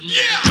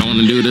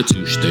Gonna do the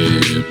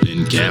two-step,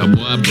 then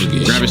cowboy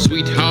boogie. Grab a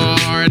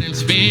sweetheart and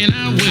spin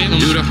out with him.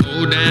 Do the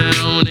hold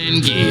down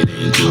and get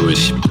into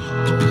it.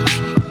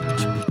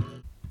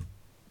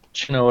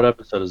 You know, what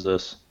episode is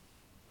this?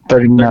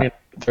 39.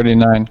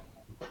 39.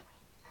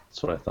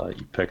 That's what I thought.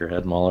 You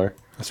peckerhead mauler.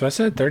 That's what I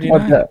said,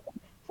 39.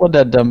 What'd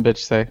that dumb bitch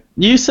say?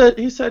 He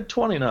said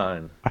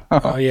 29.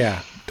 Oh,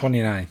 yeah,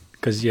 29.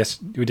 Because, yes,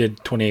 we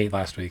did 28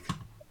 last week.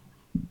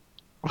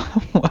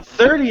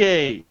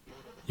 38.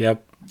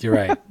 Yep, you're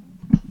right.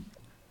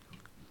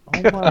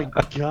 Oh, my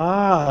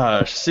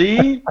gosh.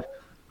 See?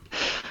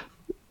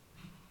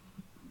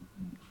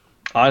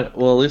 Well, at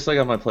least I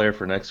got my player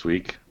for next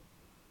week.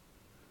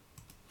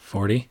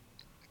 40?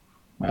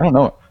 I don't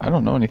know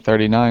any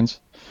 39s.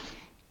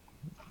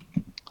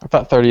 I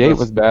thought 38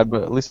 was bad,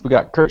 but at least we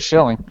got Kurt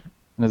Schilling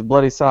and his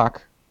bloody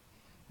sock.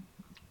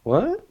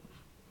 What?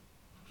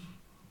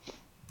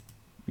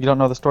 You don't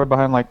know the story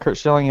behind, like, Kurt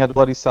Schilling? He had a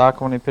bloody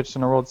sock when he pitched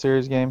in a World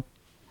Series game.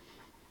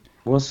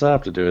 What's that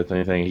have to do with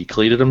anything? He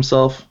cleated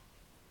himself?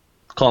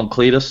 Call him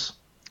Cletus?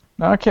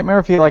 No, I can't remember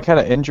if he, like, had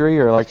an injury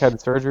or, like,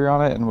 had surgery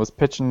on it and was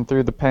pitching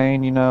through the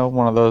pain, you know,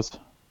 one of those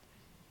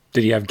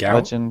Did he have gout?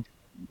 legend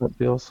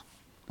deals.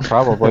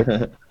 Probably.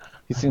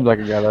 He seems like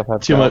a guy that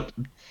had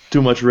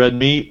Too much red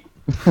meat.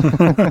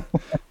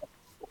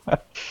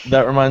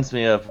 That reminds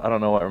me of, I don't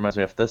know what reminds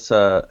me of this.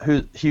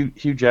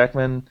 Hugh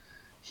Jackman,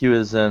 he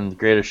was in The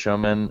Greatest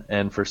Showman,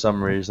 and for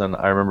some reason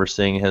I remember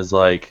seeing his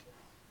like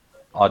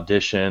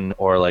audition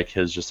or like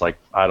his just like,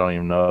 I don't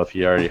even know if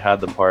he already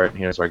had the part and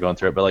he was like going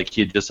through it, but like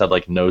he just had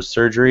like nose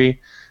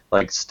surgery,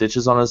 like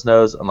stitches on his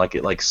nose, and like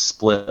it like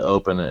split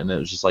open and it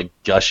was just like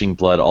gushing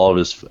blood all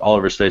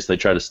over his face. They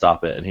tried to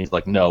stop it and he's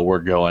like, no, we're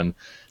going.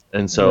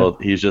 And so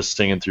he's just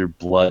singing through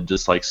blood,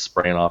 just like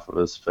spraying off of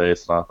his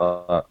face. And I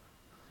thought,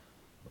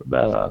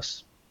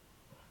 badass.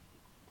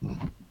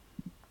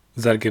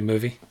 Is that a good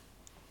movie?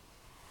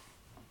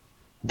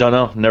 Don't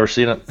know. Never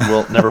seen it.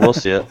 Never will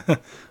see it.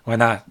 Why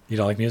not? You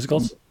don't like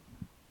musicals?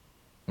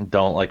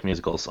 Don't like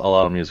musicals. All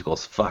out of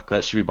musicals. Fuck,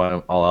 that should be by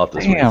all out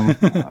this week. Damn,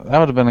 that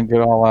would have been a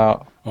good all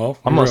out. Well,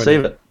 I'm gonna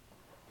save it.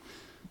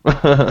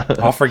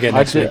 I'll forget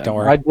next week. Don't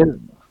worry.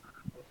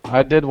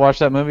 I did watch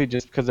that movie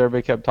just because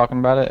everybody kept talking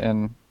about it,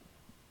 and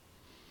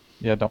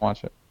yeah, don't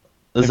watch it.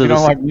 If you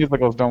don't like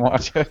musicals, don't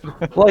watch it.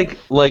 like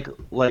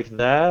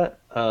that.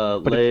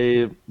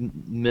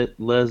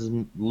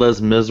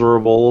 Les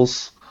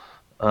Miserables.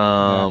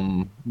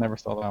 Never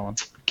saw that one.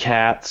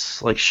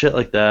 Cats, like shit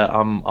like that.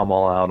 I'm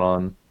all out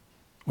on.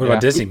 What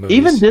about Disney movies?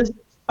 Even Disney.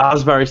 I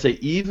was about to say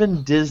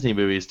even Disney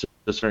movies to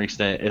a certain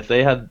extent. If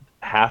they had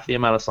half the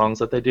amount of songs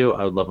that they do,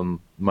 I would love them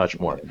much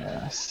more.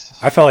 Yes.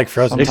 I felt like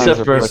Frozen.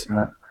 Except for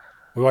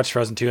we watched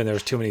Frozen 2 and there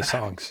was too many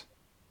songs.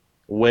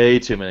 Way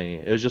too many.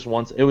 It was just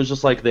once. It was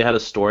just like they had a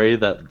story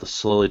that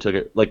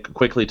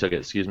quickly took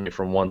it,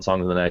 from one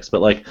song to the next. But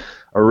like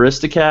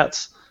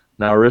Aristocats,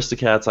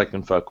 I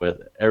can fuck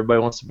with. Everybody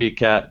Wants to Be a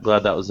Cat.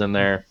 Glad that was in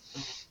there.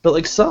 But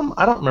like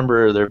I don't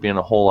remember there being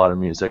a whole lot of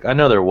music. I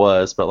know there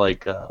was, but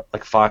like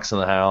Fox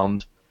and the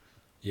Hound.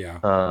 Yeah.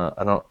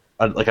 I don't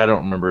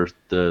remember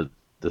the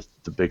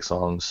big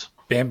songs.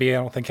 Bambi,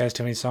 I don't think has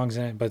too many songs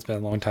in it, but it's been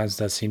a long time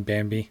since I've seen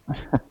Bambi.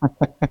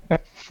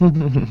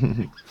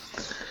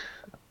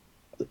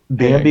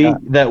 Bambi,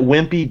 that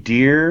wimpy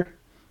deer.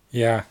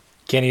 Yeah,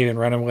 can't even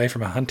run away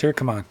from a hunter.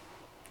 Come on.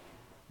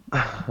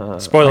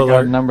 Spoiler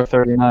alert. Number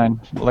 39.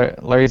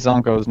 Larry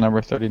Zonko is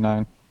number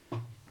 39.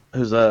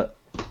 Who's that?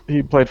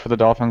 He played for the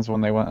Dolphins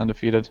when they went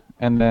undefeated.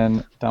 And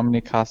then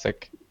Dominic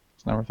Hasek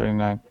is number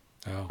 39.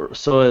 Oh.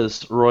 So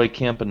is Roy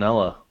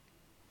Campanella.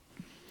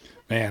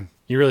 Man,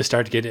 you really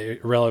start to get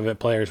irrelevant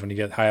players when you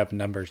get high up in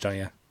numbers, don't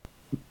you?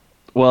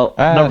 Well,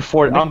 number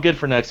 40. I'm good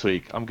for next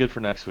week.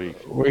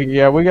 We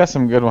got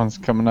some good ones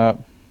coming up.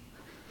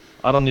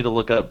 I don't need to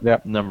look up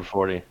number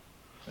 40.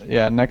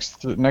 Yeah, next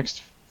few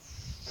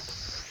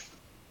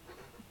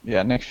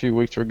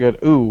weeks we're good.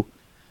 Ooh.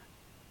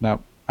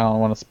 No, I don't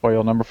want to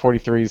spoil. Number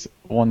 43 is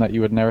one that you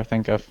would never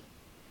think of.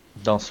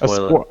 Don't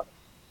spoil it.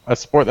 A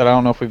sport that I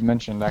don't know if we've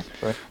mentioned,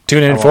 actually.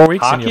 Tune in in 4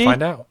 weeks and hockey? you'll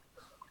find out.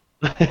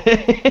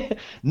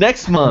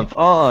 Next month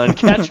on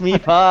Catch Me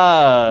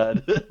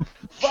Pod.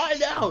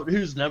 Find out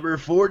who's number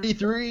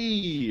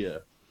 43.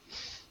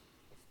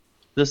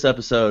 This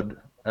episode,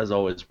 as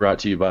always, brought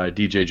to you by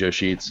DJ Joe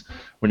Sheets.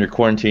 When you're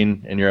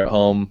quarantined and you're at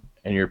home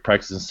and you're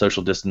practicing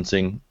social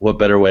distancing, what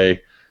better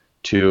way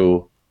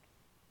to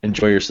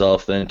enjoy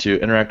yourself than to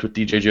interact with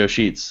DJ Joe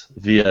Sheets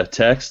via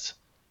text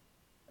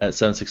at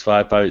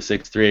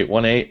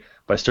 765-586-3818,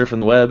 by surfing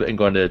the web and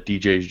going to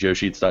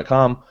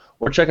djjoesheets.com,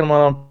 or checking him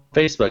out on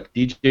Facebook,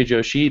 DJ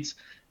Joe Sheets.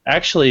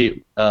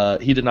 Actually,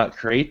 he did not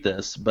create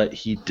this, but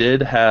he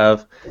did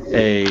have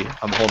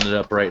I'm holding it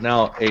up right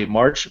now, a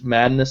March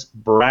Madness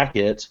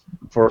bracket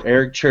for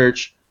Eric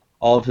Church,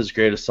 all of his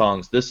greatest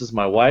songs. This is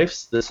my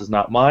wife's, this is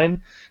not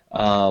mine.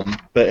 But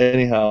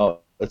anyhow,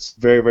 It's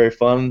very, very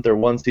fun. They're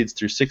 1 seeds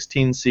through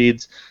 16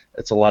 seeds.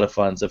 It's a lot of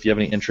fun. So if you have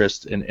any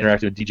interest in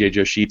interacting with DJ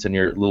Joe Sheets and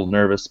you're a little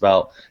nervous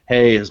about,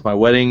 hey, is my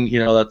wedding,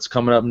 that's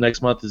coming up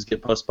next month, is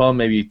get postponed,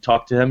 maybe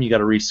talk to him. You got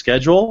to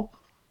reschedule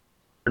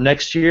for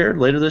next year,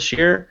 later this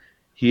year.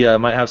 He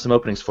might have some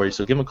openings for you.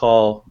 So give him a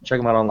call. Check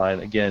him out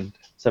online. Again,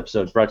 this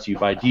episode brought to you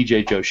by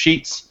DJ Joe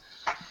Sheets.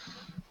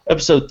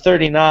 Episode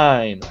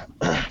 39.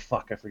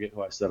 Fuck, I forget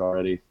who I said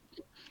already.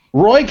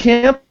 Roy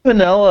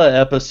Campanella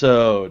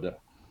episode.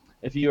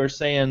 If you are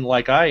saying,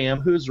 like I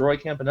am, who's Roy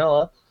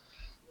Campanella?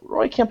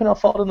 Roy Campanella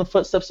followed in the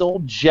footsteps of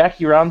old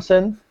Jackie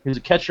Robinson. He was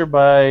a catcher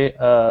by,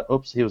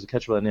 he was a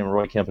catcher by the name of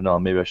Roy Campanella.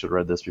 Maybe I should have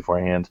read this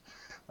beforehand.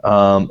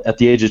 At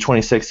the age of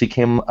 26, he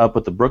came up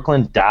with the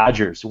Brooklyn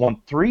Dodgers. He won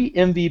 3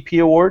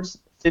 MVP awards,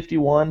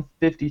 51,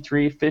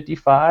 53,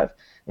 55,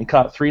 and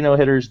caught 3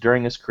 no-hitters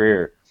during his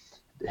career.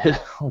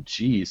 Oh,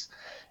 jeez.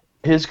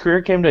 His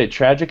career came to a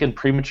tragic and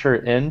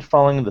premature end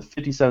following the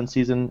 57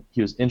 season.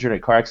 He was injured in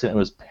a car accident and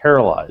was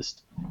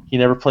paralyzed. He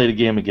never played a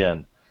game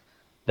again.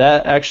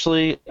 That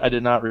actually, I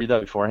did not read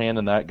that beforehand,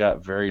 and that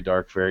got very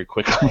dark very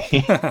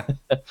quickly.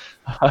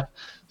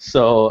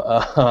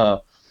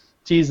 So,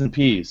 T's and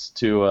P's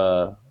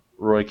to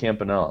Roy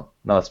Campanella.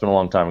 No, that's been a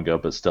long time ago,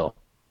 but still.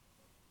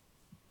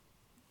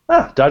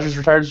 Dodgers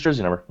retired his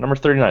jersey number. Number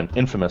 39.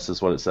 Infamous is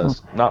what it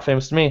says. Not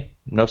famous to me.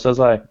 No, says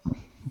I.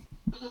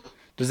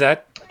 Does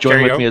that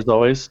Join with me as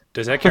always.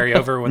 Does that carry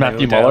over when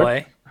Matthew they moved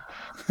to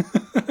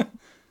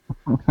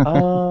LA?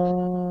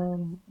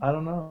 I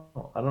don't know.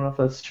 I don't know if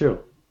that's true.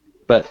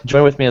 But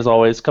join with me as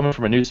always. Coming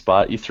from a new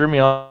spot, you threw me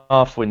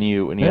off when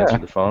you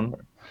answered the phone.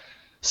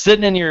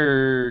 Sitting in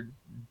your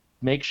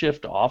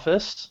makeshift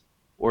office,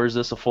 or is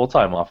this a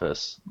full-time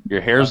office?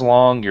 Your hair's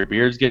long, your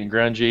beard's getting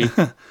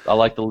grungy. I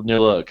like the new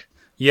look.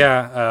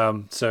 Yeah.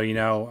 So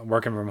I'm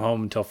working from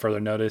home until further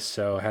notice,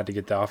 so I had to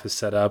get the office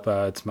set up.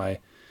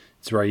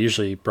 It's where I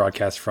usually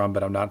broadcast from,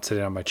 but I'm not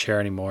sitting on my chair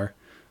anymore.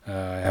 I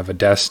have a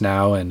desk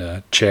now and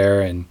a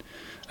chair and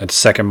a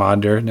second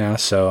monitor now,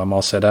 so I'm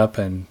all set up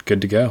and good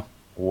to go.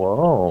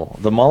 Whoa.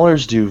 The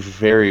Maulers do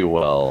very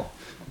well.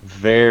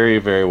 Very,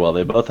 very well.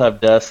 They both have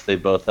desks. They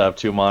both have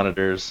 2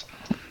 monitors.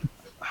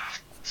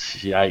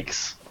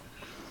 Yikes.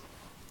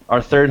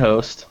 Our third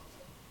host,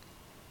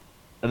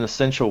 an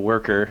essential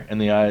worker in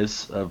the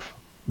eyes of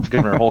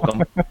Governor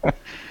Holcomb,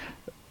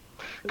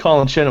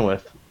 Colin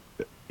Chenoweth.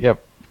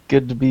 Yep.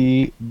 Good to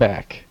be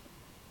back.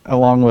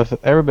 Along with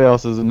everybody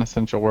else is an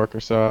essential worker,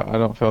 so I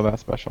don't feel that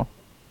special.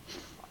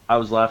 I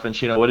was laughing.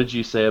 Sheena, what did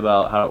you say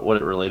about what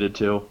it related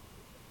to?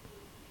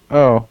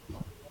 Oh,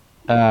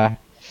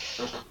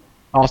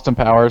 Austin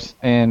Powers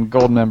and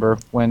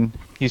Goldmember when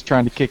he's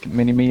trying to kick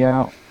Mini-Me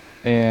out,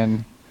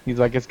 and he's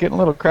like, it's getting a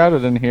little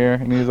crowded in here,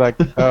 and he's like,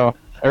 oh,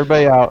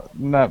 everybody out,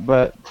 not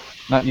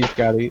you,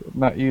 Scotty,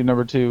 not you,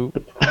 number 2,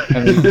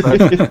 and he's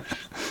like,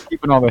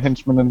 keeping all the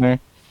henchmen in there.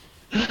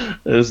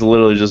 It's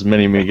literally just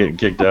Mini-Me getting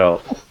kicked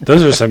out.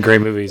 Those are some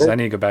great movies. I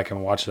need to go back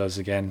and watch those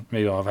again.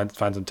 Maybe I'll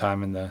find some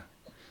time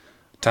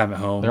at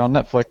home. They're on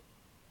Netflix.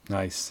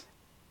 Nice.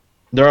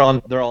 They're all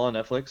on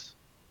Netflix?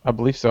 I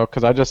believe so,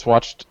 because I just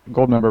watched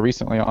Goldmember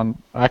recently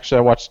I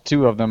watched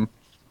 2 of them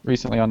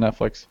recently on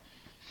Netflix.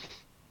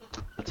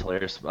 That's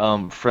hilarious.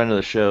 Friend of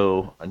the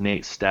show,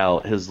 Nate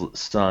Stout, his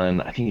son,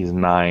 I think he's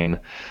 9.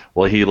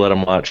 Well, he let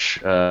him watch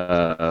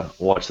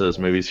those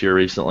movies here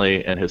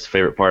recently, and his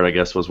favorite part, I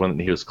guess, was when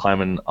he was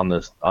climbing on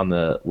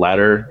the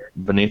ladder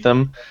beneath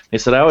him. He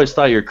said, "I always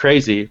thought you were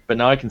crazy, but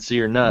now I can see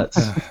your nuts."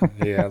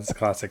 Yeah, that's a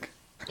classic.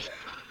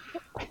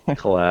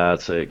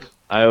 Classic.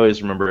 I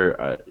always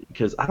remember,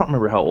 because I don't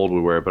remember how old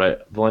we were,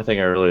 but the only thing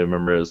I really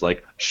remember is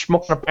like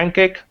smoking a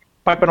pancake,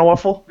 piping a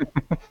waffle.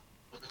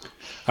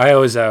 I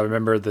always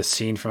remember the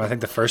scene from, I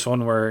think, the first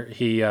one where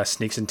he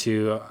sneaks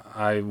into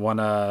I Want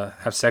to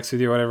Have Sex With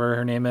You, or whatever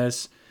her name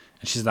is,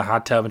 and she's in the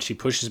hot tub and she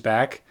pushes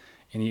back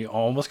and you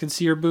almost can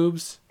see her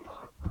boobs.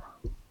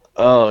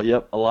 Oh,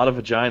 yep. A lot of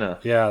vagina.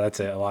 Yeah, that's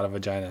it. A lot of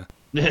vagina.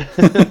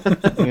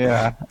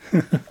 Yeah.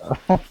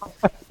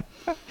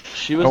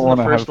 She was in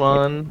the first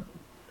one.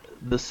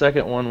 The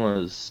second one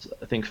was,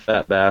 I think,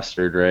 Fat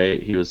Bastard,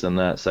 right? He was in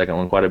that second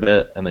one quite a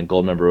bit. And then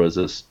Goldmember was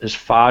his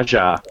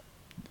Faja.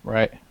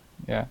 Right.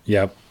 Yeah.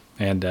 Yep.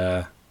 And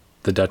the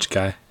Dutch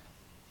guy.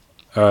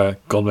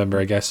 Goldmember,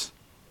 I guess.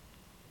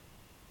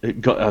 I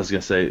was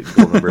going to say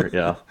Goldmember,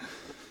 yeah.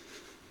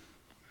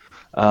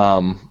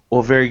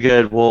 Well, very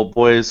good. Well,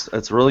 boys,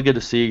 it's really good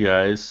to see you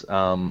guys.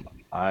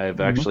 I've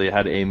actually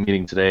had a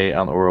meeting today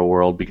on the Oral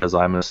World because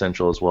I'm an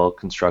essential as well,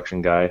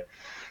 construction guy.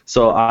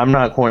 So I'm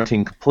not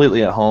quarantined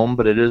completely at home,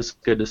 but it is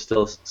good to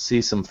still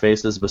see some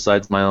faces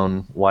besides my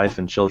own wife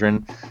and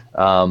children.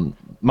 My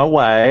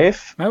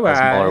wife, as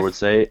Mahler would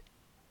say,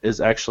 is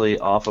actually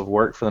off of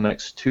work for the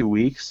next 2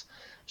 weeks.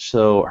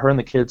 So her and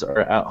the kids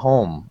are at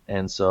home,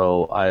 and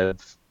so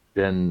I've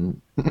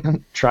been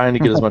trying to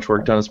get as much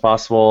work done as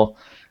possible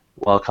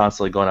while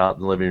constantly going out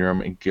in the living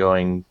room and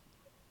going,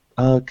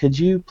 could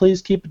you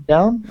please keep it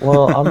down?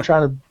 Well, I'm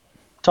trying to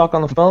talk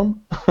on the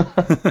phone.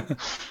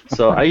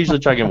 So I usually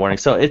try to get morning.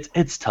 So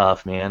it's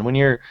tough, man. When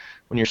you're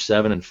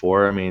 7 and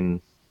 4, I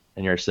mean,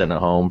 and you're sitting at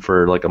home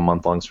for like a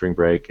month-long spring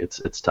break,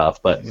 it's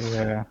tough. But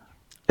Yeah.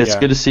 it's Yeah.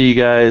 good to see you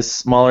guys.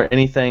 Smaller,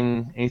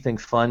 anything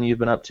fun you've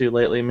been up to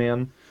lately,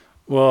 man?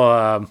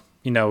 Well,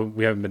 we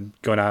haven't been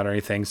going out or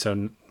anything,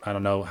 so I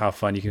don't know how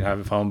fun you can have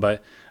at home.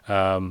 But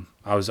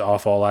I was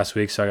off all last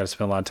week, so I got to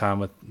spend a lot of time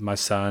with my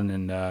son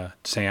and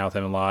just hang out with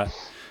him a lot.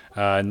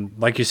 And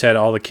like you said,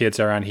 all the kids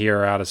around here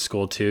are out of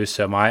school too,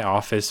 so my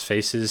office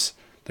faces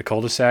the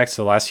cul-de-sac.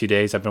 So the last few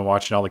days, I've been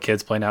watching all the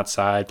kids playing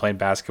outside, playing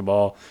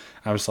basketball.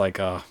 I was like,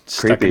 oh,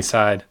 stuck Creepy.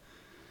 inside.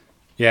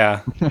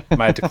 Yeah,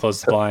 might have to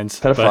close the blinds.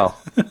 Pedophile.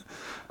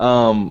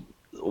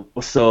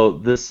 But, So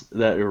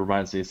that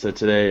reminds me. So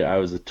today I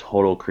was a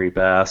total creep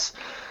ass.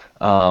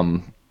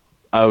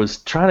 I was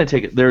trying to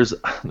take this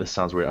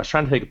sounds weird. I was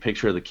trying to take a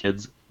picture of the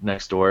kids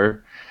next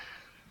door.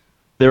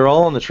 They were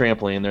all on the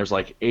trampoline. There's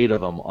like 8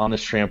 of them on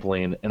this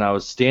trampoline, and I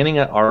was standing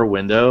at our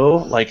window,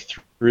 like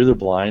through the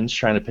blinds,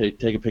 trying to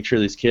take a picture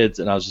of these kids,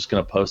 and I was just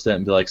gonna post it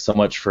and be like, so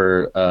much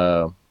for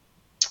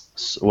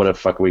what the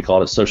fuck we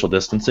called it, social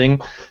distancing.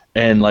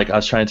 And like I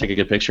was trying to take a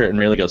good picture, and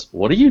Rayleigh goes,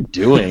 "What are you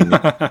doing?"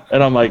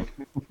 And I'm like,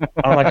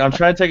 I'm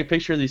trying to take a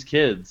picture of these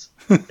kids.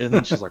 And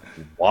then she's like,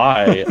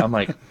 "Why?" I'm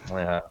like,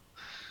 yeah.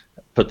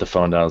 Put the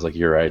phone down. I was like,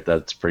 "You're right.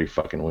 That's pretty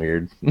fucking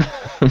weird."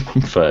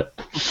 But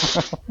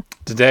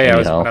today,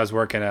 anyhow. when I was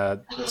working,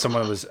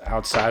 someone was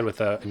outside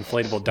with an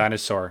inflatable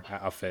dinosaur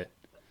outfit.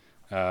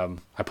 I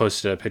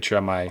posted a picture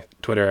on my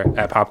Twitter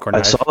at Popcorn I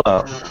Knife, saw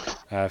that.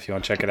 if you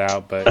want to check it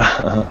out. But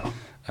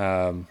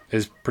it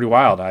was pretty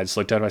wild. I just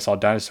looked at it, I saw a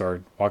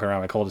dinosaur walking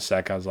around my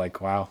cul-de-sac. I was like,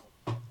 wow,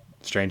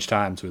 strange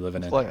times we live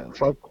in. It's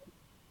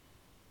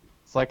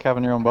like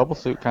having your own bubble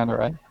suit, kind of,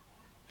 right?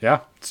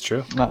 Yeah, it's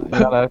true. You're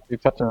not actually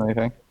touching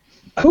anything.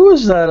 Who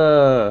was that?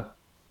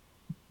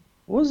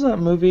 What was that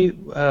movie?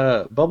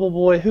 Bubble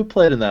Boy. Who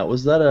played in that?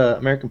 Was that a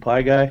American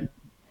Pie guy?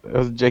 It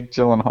was Jake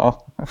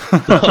Gyllenhaal.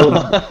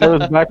 It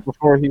was back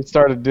before he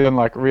started doing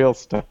like real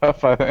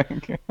stuff, I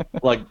think.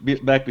 Like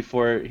back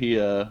before he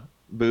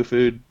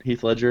boo-fooed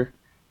Heath Ledger.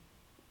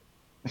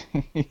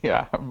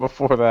 Yeah,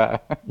 before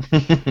that.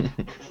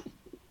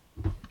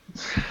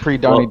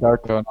 Pre-Donnie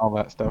Darko and all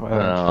that stuff, I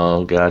think.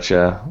 Oh,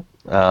 gotcha.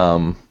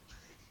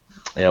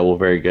 Yeah, well,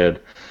 very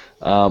good.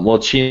 Well,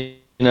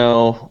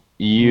 Chino,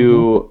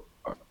 you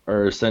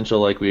are essential,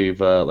 like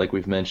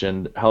we've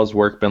mentioned. How's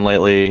work been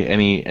lately?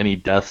 Any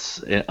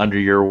deaths under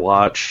your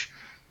watch?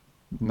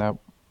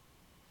 Nope.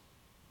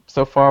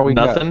 So far, we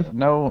Nothing? got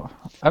no.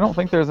 I don't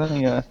think there's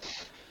any. I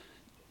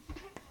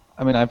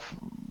mean, I've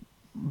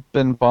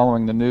been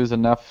following the news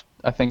enough.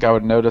 I think I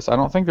would notice. I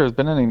don't think there's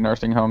been any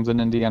nursing homes in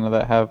Indiana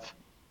that have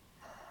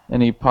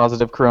any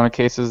positive corona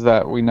cases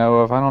that we know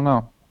of. I don't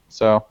know.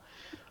 So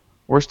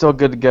we're still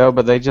good to go,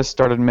 but they just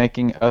started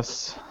making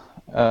us,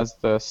 as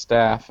the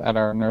staff at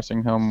our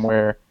nursing home,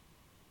 wear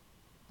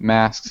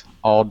masks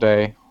all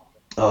day.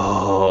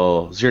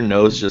 Oh, is your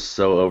nose just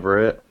so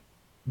over it?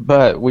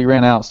 But we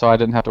ran out, so I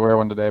didn't have to wear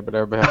one today, but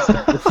everybody has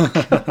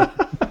to.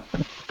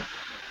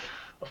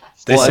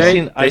 They Well,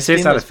 say I've it's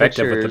seen not those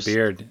effective with pictures. the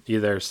beard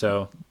either,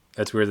 so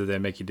that's weird that they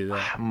make you do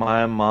that.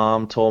 My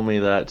mom told me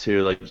that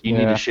too. Like, you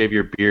need Yeah. to shave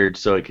your beard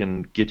so it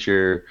can get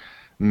your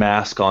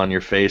mask on your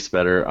face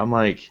better. I'm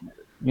like,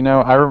 You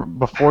know,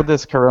 before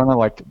this corona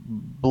like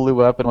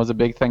blew up and was a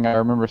big thing, I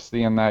remember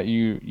seeing that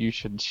you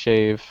should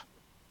shave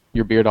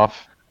your beard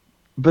off.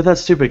 but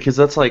that's stupid because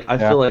that's like, I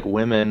Yeah. feel like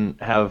women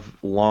have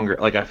longer,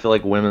 like, I feel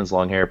like women's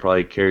long hair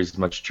probably carries as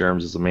much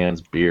germs as a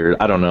man's beard.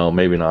 I don't know,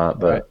 maybe not,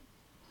 but. Right.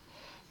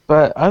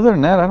 But other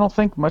than that, I don't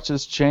think much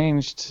has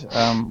changed.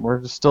 We're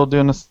just still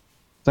doing the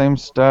same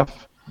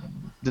stuff.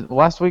 Was it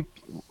last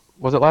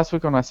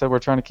week when I said we're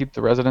trying to keep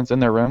the residents in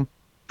their room?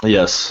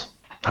 Yes.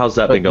 How's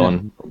that been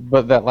going?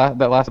 But that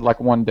lasted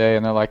like one day,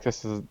 and they're like,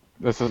 this is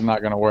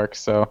not going to work.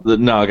 So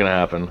Not gonna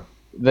happen.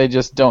 they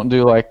just don't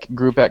do like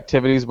group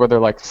activities where they're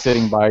like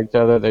sitting by each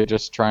other. They're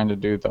just trying to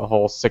do the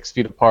whole 6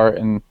 feet apart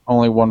and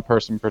only one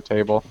person per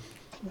table.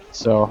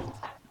 So,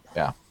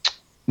 yeah.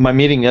 My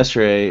meeting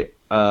yesterday,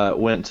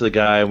 went to the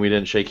guy and we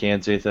didn't shake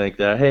hands or anything like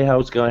that. Hey,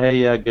 how's it going? Hey,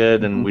 yeah,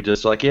 good. And we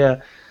just like,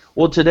 yeah.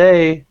 Well,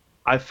 today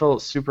I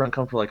felt super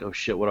uncomfortable. Like, oh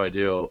shit, what do I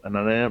do? And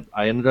then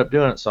I ended up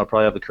doing it, so I'll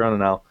probably have the corona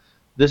now.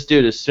 This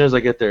dude, as soon as I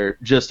get there,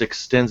 just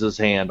extends his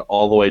hand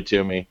all the way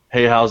to me.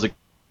 Hey, how's it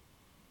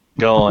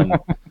going?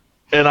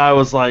 And I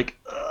was like,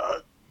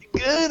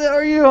 good. How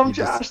are you? I'm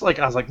Josh. Like,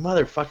 I was like,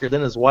 motherfucker.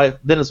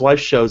 Then his wife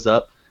shows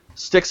up,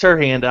 sticks her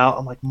hand out.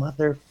 I'm like,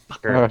 motherfucker.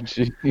 Oh,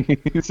 jeez.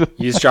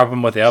 You just drop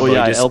them with the elbow.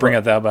 yeah, you just elbow. spring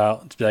at the elbow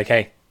out. To be like,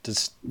 hey,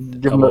 just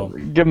Give him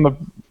elbow.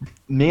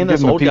 Me and give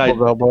this him the old guy,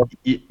 people's elbow.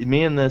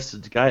 me and this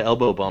guy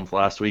elbow bumped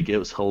last week. It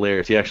was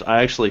hilarious.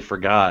 I actually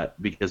forgot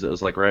because it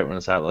was like right when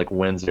it's happened, like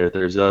Wednesday or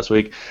Thursday last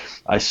week.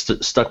 I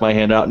stuck my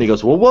hand out and he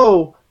goes,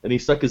 whoa, and he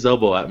stuck his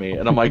elbow at me,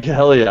 and I'm like,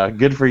 hell yeah,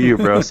 good for you,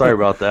 bro. Sorry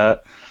about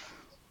that.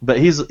 But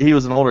he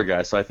was an older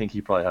guy, so I think he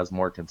probably has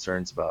more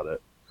concerns about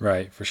it.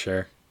 Right, for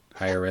sure.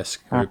 Higher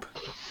risk group.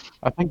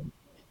 I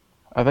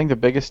think the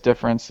biggest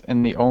difference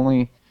and the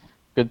only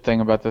good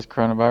thing about this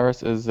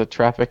coronavirus is the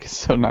traffic is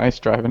so nice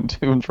driving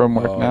to and from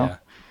work Oh, now. yeah.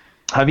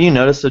 Have you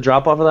noticed a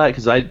drop off of that?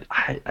 Because I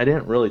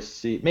didn't really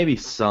see, maybe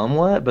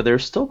somewhat, but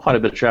there's still quite a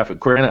bit of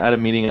traffic. We're at a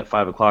meeting at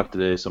 5 o'clock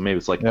today, so maybe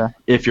it's like Yeah.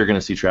 if you're going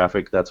to see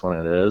traffic, that's when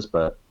it is.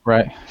 But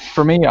Right.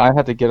 For me, I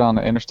had to get on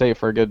the interstate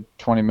for a good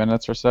 20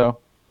 minutes or so.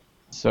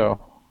 So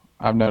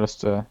I've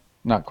noticed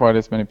not quite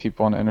as many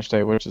people on the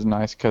interstate, which is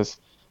nice because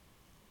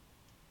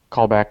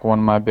callback, one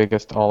of my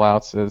biggest all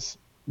outs is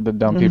the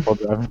dumb people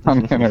driving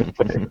on the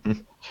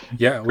interstate.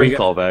 Yeah, great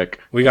callback.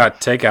 we got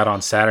takeout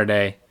on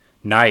Saturday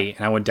night,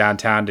 and I went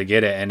downtown to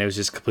get it, and it was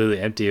just completely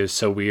empty. It was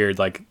so weird.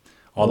 Like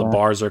all the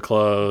bars are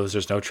closed.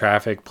 There's no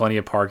traffic, plenty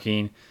of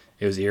parking.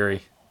 It was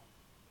eerie.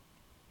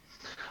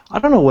 I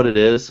don't know what it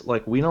is.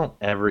 Like we don't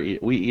ever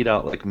eat. We eat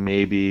out like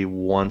maybe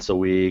once a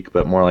week,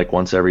 but more like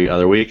once every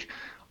other week.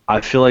 I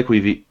feel like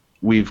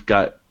we've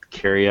got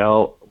carry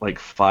out like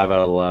 5 out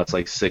of the last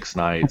like 6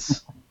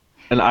 nights,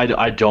 and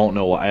I don't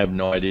know. I have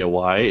no idea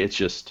why. It's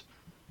just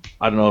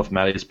I don't know if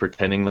Maddie's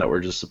pretending that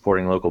we're just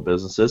supporting local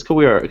businesses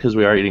because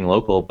we are eating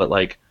local, but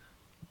like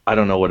I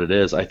don't know what it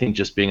is. I think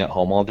just being at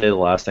home all day, the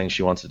last thing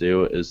she wants to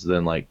do is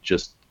then like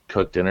just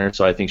cook dinner.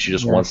 So I think she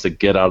just wants to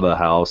get out of the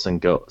house and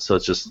go. So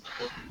it's just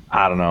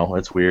I don't know.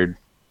 It's weird.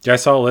 Yeah, I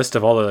saw a list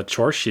of all the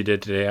chores she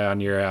did today on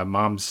your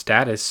mom's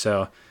status,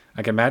 so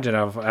I can imagine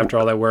after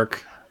all that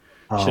work,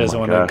 she doesn't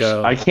want to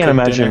go. I can't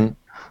imagine.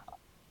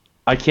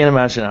 I can't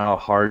imagine how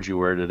hard you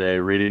were today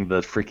reading the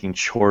freaking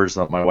chores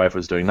that my wife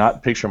was doing.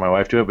 Not picture my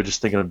wife doing it, but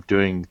just thinking of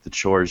doing the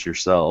chores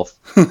yourself.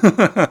 Washing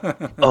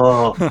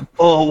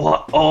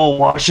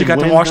She got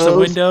to wash the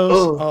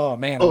windows. Oh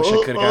man, I wish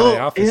I could have gone to the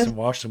office and and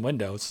washed some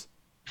windows.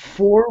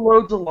 4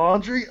 loads of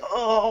laundry.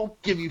 Oh, I'll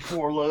give you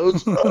 4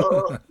 loads.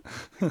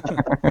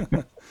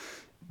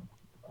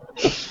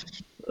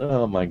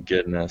 Oh my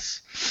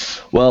goodness.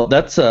 Well,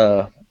 that's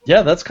kind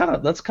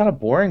of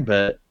boring,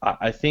 but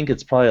I think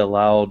it's probably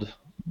allowed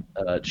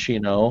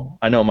Chino.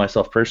 I know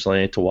myself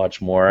personally to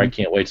watch more. I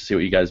can't wait to see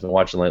what you guys have been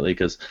watching lately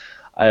because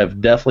I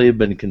have definitely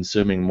been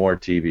consuming more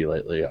TV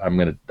lately. I'm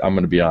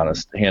gonna be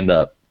honest, hand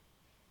up.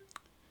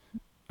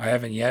 I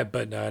haven't yet,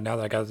 but now that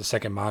I got the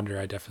second monitor,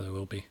 I definitely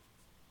will be.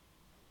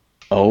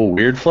 Oh,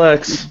 weird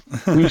flex.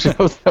 Who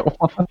shows that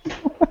one?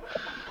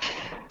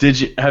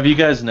 Have you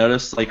guys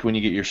noticed like when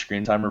you get your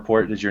screen time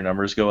report, did your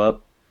numbers go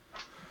up?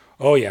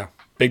 Oh yeah,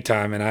 big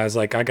time. And I was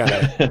like, I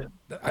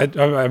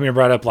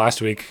brought up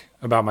last week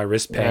about my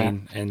wrist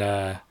pain and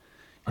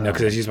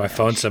because I use my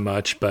phone so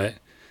much, but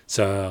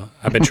so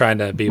I've been trying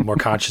to be more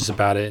conscious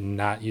about it and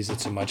not use it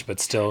so much, but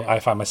still I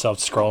find myself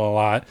scrolling a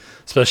lot,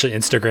 especially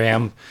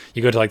Instagram.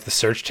 You go to like the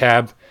search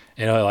tab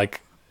and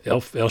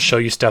it'll show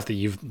you stuff that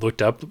you've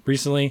looked up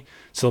recently.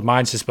 So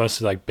mine's just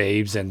mostly like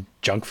babes and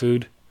junk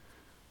food.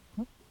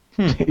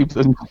 Babes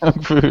and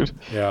junk food.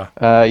 Yeah.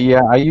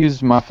 Yeah, I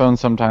use my phone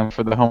sometimes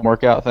for the home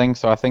workout thing,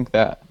 so I think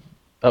that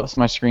ups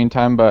my screen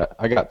time, but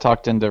I got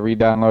talked into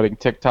re-downloading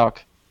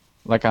TikTok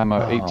like I'm a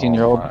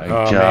 18-year-old. my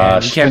Oh man,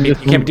 gosh. you can't be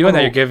doing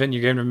that. You're giving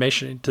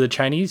information to the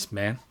Chinese,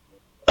 man.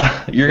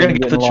 You're gonna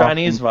get the Getting lost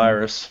Chinese in-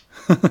 virus.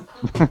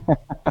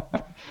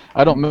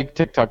 I don't make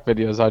TikTok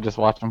videos, I just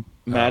watch them.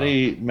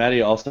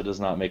 Maddie also does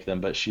not make them,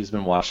 but she's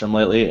been watching them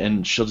lately,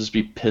 and she'll just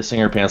be pissing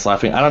her pants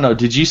laughing. I don't know.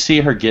 Did you see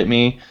her get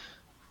me?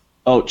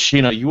 Oh,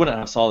 Chino, you wouldn't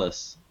have saw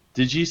this.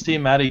 Did you see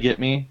Maddie get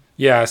me?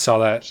 Yeah, I saw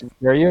that.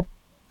 Hear you?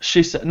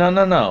 She said,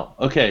 no.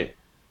 Okay.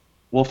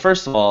 Well,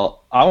 first of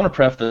all, I want to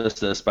preface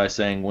this by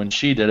saying when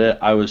she did it,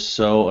 I was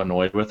so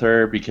annoyed with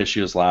her because she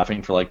was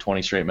laughing for like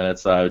 20 straight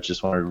minutes that I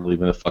just wanted to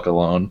leave me the fuck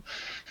alone.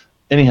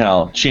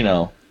 Anyhow,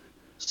 Chino,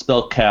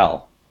 spell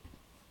Cal.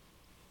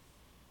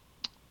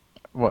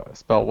 What?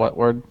 Spell what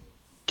word?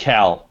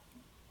 Cal.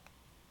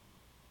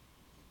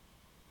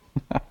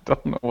 I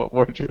don't know what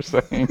word you're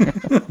saying.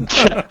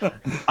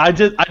 I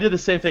did the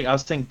same thing. I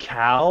was saying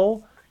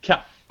Cal.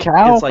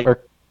 Cow It's like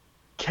or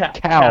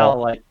Cal,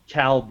 like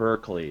Cal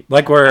Berkeley.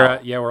 Like where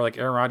like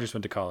Aaron Rodgers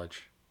went to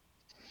college.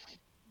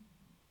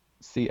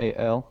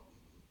 CAL?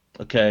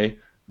 Okay.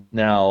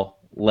 Now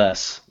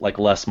Les, like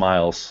Les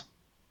Miles.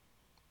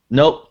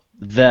 Nope.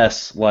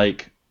 Vest,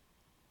 like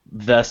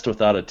vest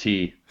without a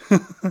T.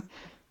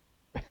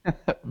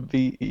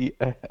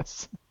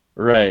 VES.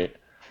 Right.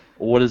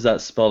 What does that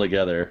spell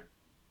together?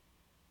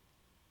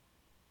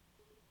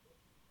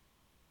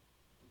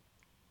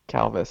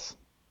 Calvis.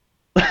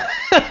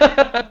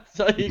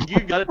 So you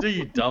got it too,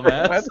 you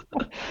dumbass.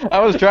 I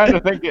was trying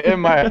to think it in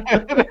my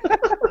head.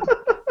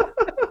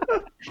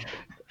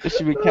 It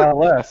should be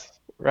Cal-less,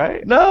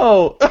 right?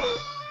 No.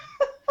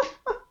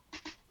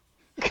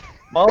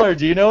 Mahler,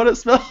 do you know what it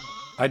spells?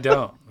 I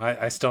don't.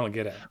 I still don't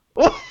get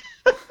it.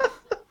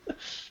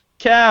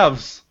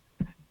 Calves.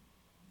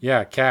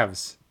 Yeah,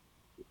 calves.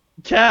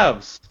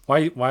 Calves. Why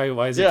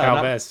is it Yeah,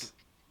 Calves?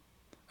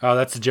 Oh,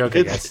 that's a joke, I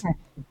It's- guess.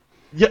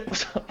 Yep.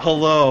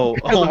 Hello.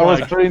 Oh I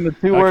was my. putting the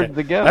two Okay. words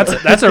together.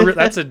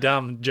 That's a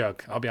dumb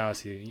joke. I'll be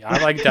honest with you. I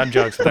like dumb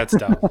jokes, but that's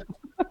dumb.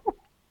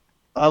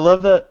 I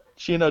love that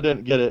Chino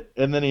didn't get it,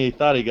 and then he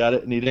thought he got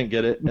it, and he didn't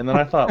get it, and then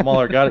I thought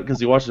Mahler got it because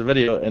he watched the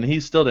video, and he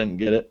still didn't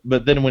get it.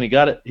 But then when he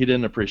got it, he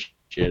didn't appreciate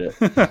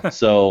it.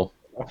 So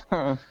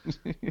Oh,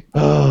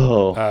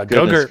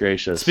 goodness Gogurt.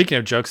 gracious. Speaking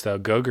of jokes, though,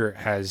 Gogurt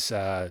has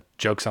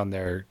jokes on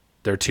their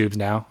tubes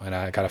now, and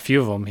I got a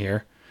few of them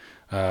here.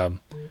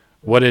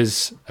 What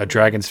is a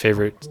dragon's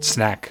favorite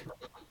snack?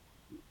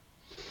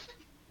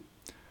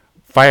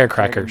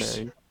 Firecrackers.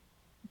 Dragon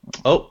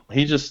Oh,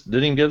 he just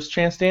didn't even give us a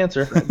chance to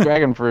answer.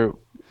 Dragon fruit.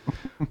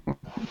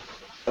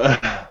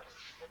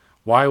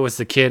 Why was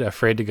the kid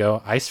afraid to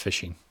go ice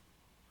fishing?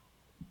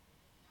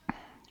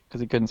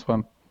 Because he couldn't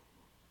swim.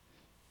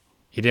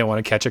 He didn't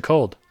want to catch a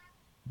cold.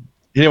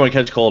 He didn't want to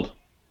catch cold.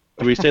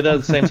 Did we say that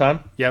at the same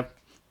time? Yep.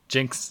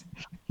 Jinx.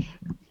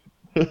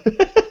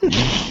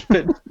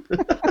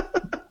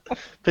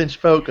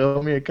 Pinch poke,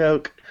 owe me a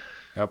Coke.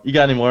 Yep. You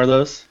got any more of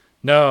those?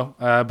 No,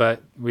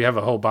 but we have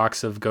a whole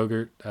box of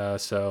Gogurt.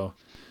 So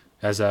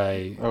as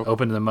I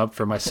open them up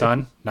for my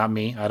son, not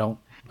me, I don't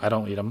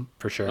eat them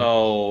for sure.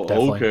 Oh,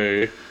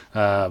 Definitely.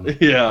 okay.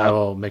 Yeah. I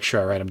will make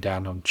sure I write them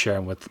down and share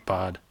them with the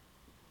pod.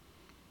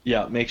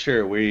 Yeah, make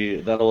sure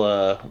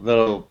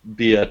that'll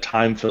be a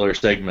time filler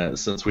segment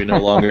since we no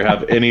longer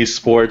have any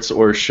sports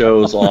or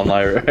shows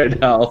online right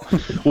now.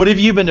 What have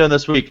you been doing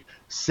this week?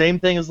 Same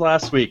thing as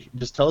last week.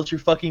 Just tell us your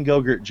fucking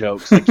Gogurt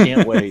jokes. I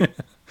can't wait.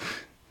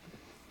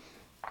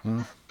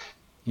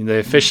 They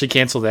officially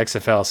canceled the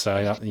XFL,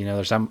 so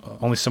there's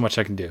only so much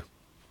I can do.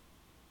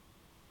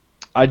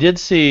 I did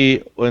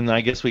see, and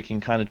I guess we can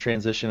kind of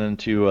transition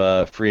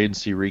into free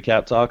agency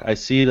recap talk. I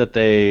see that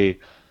they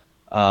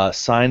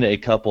signed a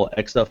couple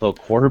XFL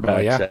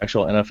quarterbacks to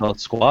actual NFL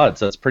squads.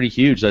 That's pretty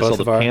huge. I saw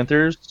the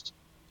Panthers.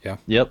 Yeah.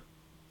 Yep.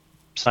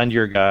 Signed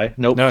your guy.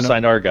 Nope. No.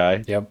 Signed our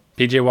guy. Yep.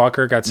 PJ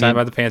Walker got signed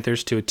by the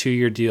Panthers to a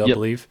 2-year deal, I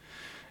believe.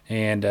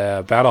 And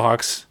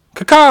Battlehawks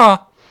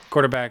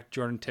quarterback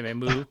Jordan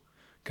Tememu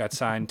got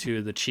signed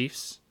to the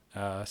Chiefs.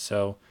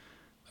 So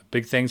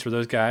big things for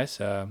those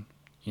guys.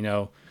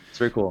 It's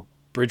very cool.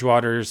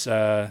 Bridgewater's,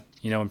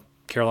 in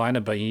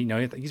Carolina, but he's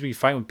going to be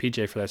fighting with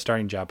PJ for that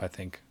starting job, I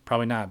think.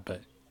 Probably not,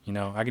 but,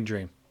 I can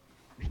dream.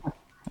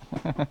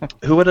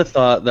 Who would have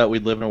thought that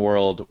we'd live in a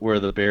world where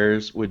the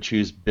Bears would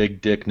choose Big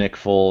Dick Nick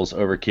Foles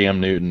over Cam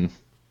Newton?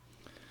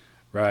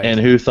 Right. And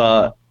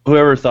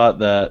whoever thought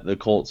that the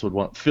Colts would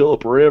want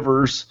Phillip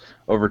Rivers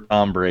over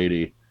Tom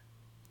Brady?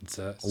 It's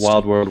a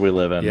wild world we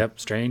live in. Yep,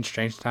 strange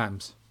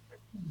times.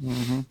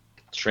 Mm-hmm.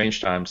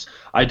 Strange times.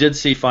 I did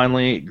see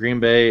finally Green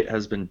Bay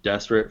has been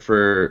desperate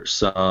for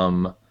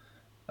some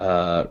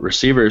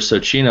receivers. So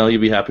Chino,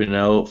 you'd be happy to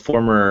know,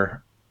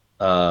 former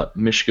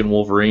Michigan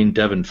Wolverine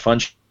Devin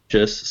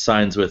Funchess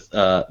signs with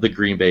the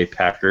Green Bay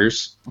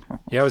Packers.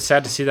 Yeah, it was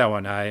sad to see that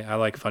one. I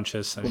like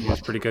Funchess. I mean, he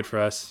was pretty good for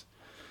us.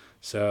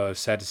 So it was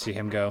sad to see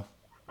him go.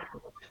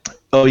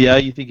 Oh yeah,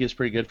 you think he was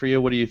pretty good for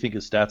you? What do you think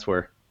his stats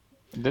were?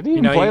 Did he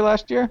even play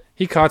last year?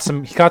 He caught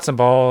some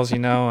balls,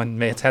 and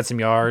had some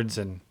yards,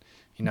 and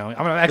I'm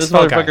an this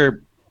XFL guy.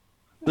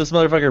 This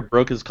motherfucker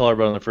broke his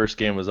collarbone in the first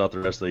game, was out the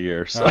rest of the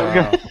year. So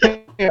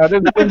Yeah, I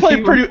didn't think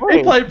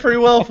he played pretty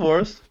well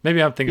for us.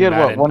 Maybe I'm thinking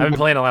Madden. I've been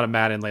playing a lot of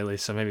Madden lately,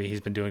 so maybe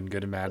he's been doing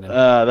good in Madden.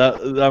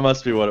 That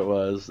must be what it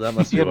was. That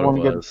must be what it was. He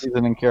had one good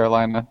season in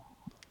Carolina.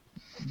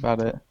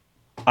 About it.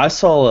 I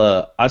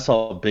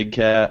saw Big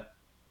Cat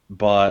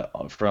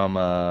bought from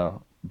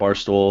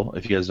Barstool.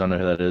 If you guys don't know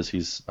who that is,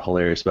 he's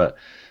hilarious. But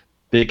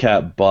Big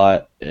Cat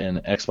bought an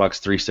Xbox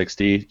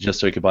 360 just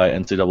so he could buy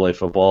NCAA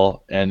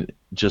football, and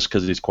just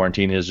because he's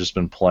quarantined, he has just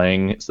been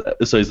playing.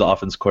 So he's the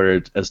offense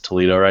coordinator as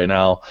Toledo right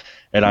now,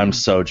 and I'm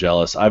so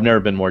jealous. I've never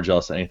been more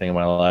jealous of anything in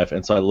my life,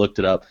 and so I looked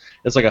it up.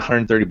 It's like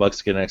 $130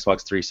 to get an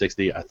Xbox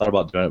 360. I thought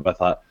about doing it, but I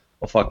thought,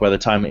 well, fuck, by the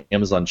time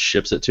Amazon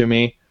ships it to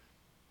me,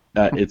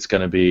 it's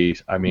going to be,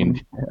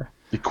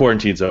 the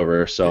quarantine's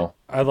over, so.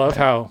 I love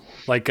how,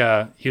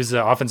 he was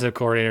the offensive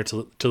coordinator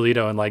to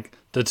Toledo, and,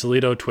 the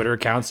Toledo Twitter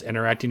accounts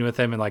interacting with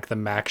him, and, the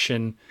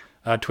Maction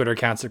Twitter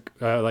accounts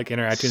interacting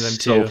with him, too.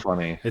 So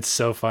funny. It's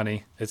so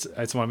funny. It's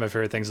one of my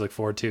favorite things to look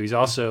forward to. He's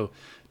also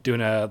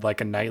doing a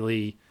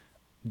nightly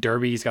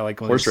derby. He's got,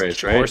 one horse of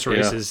race, these horse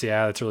races.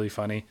 Yeah, that's really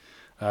funny.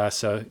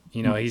 So,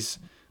 he's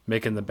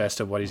making the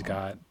best of what he's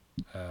got.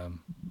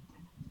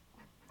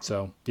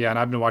 So, yeah, and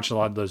I've been watching a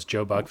lot of those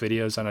Joe Buck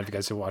videos. I don't know if you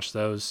guys have watched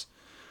those.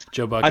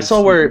 Joe Buck.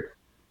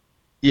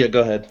 Yeah,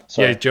 go ahead.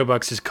 Sorry. Yeah, Joe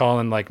Buck's just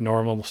calling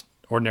normal,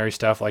 ordinary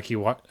stuff.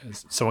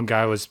 So one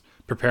guy was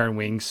preparing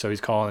wings, so he's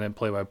calling it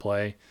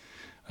play-by-play.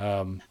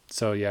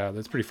 So yeah,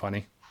 that's pretty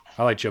funny.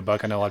 I like Joe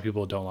Buck. I know a lot of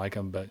people don't like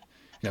him, but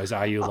he's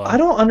IU love. I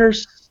don't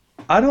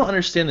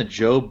understand the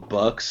Joe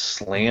Buck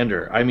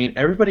slander. I mean,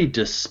 everybody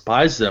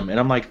despises him, and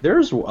I'm like,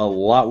 there's a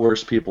lot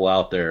worse people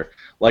out there,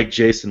 like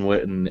Jason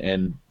Witten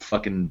and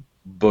fucking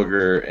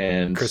Booger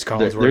and Chris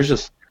Collinsworth. There's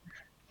just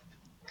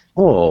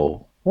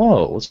whoa,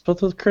 what's with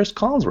the Chris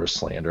Collinsworth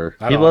slander?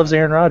 He loves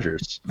Aaron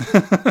Rodgers.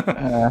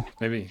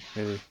 Maybe.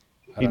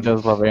 He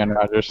does love Aaron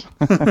Rodgers.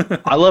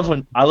 I love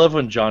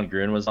when John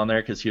Gruden was on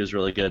there because he was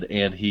really good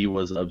and he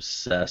was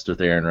obsessed with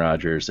Aaron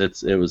Rodgers.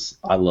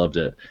 I loved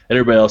it. And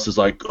everybody else is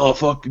like, oh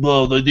fuck,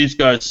 well, these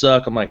guys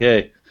suck. I'm like,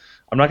 hey,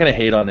 I'm not gonna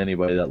hate on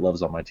anybody that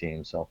loves on my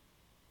team. So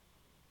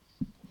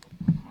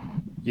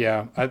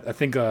yeah, I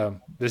think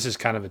this is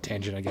kind of a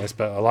tangent, I guess,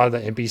 but a lot of the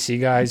NBC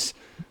guys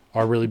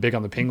are really big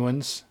on the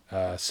Penguins.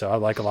 So I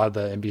like a lot of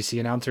the NBC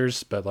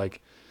announcers, but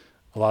like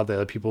a lot of the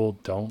other people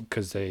don't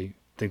because they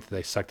think that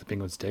they suck the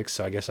Penguins' dicks.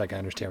 So I guess I can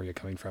understand where you're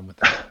coming from with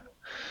that.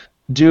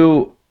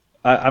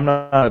 I'm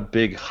not a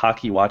big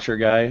hockey watcher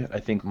guy. I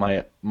think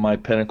my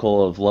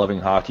pinnacle of loving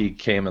hockey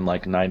came in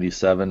like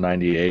 97,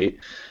 98.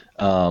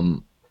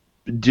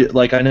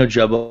 Like I know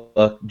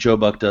Joe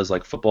Buck does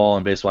like football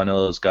and baseball. I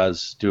know those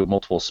guys do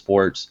multiple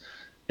sports.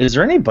 Is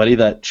there anybody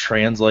that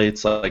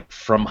translates like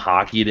from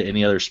hockey to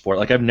any other sport?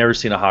 Like I've never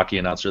seen a hockey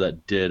announcer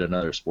that did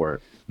another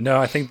sport. No,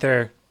 I think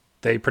they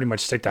pretty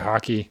much stick to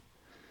hockey.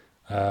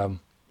 Yeah,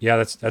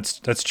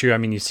 that's true. I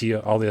mean, you see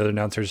all the other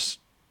announcers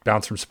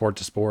bounce from sport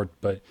to sport,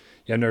 but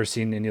yeah, I've never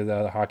seen any of the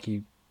other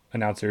hockey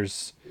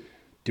announcers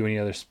do any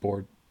other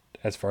sport,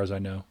 as far as I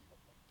know.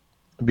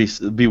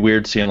 It'd be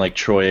weird seeing like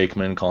Troy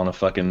Aikman calling a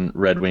fucking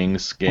Red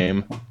Wings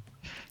game.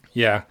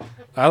 Yeah,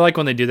 I like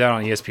when they do that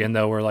on ESPN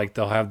though, where like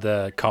they'll have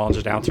the college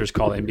announcers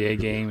call the NBA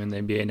game and the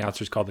NBA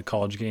announcers call the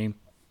college game.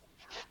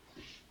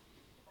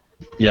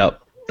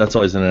 Yep, that's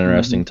always an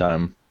interesting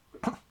time.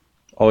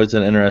 Always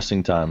an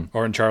interesting time.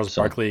 Or when Charles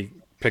Barkley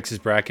picks his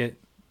bracket.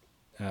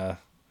 I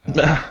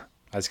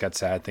just got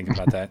sad thinking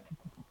about that.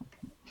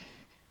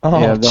 Oh,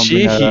 Yeah, don't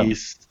bring that up.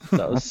 jeez.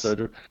 That was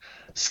so.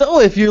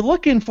 So, if you're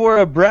looking for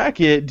a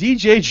bracket,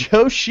 DJ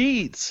Joe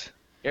Sheets,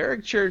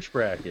 Eric Church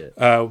bracket.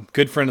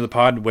 Good friend of the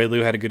pod,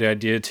 Waylu, had a good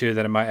idea too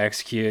that I might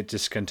execute. It's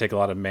just going to take a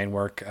lot of man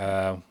work.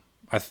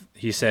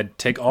 He said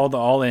take all the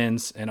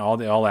all-ins and all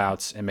the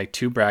all-outs and make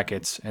 2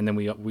 brackets, and then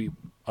we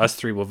us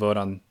 3 will vote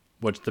on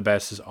which the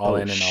best is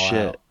all-in and all-out.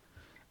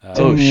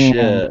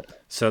 Shit.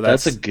 So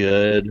That's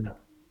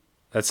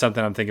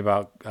something I'm thinking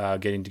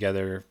about getting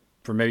together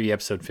for maybe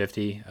episode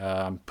 50.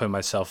 I'm putting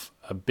myself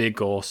a big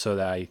goal so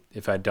that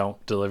if I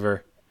don't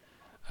deliver,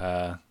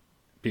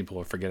 people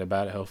will forget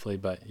about it, hopefully.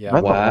 But yeah.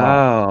 That's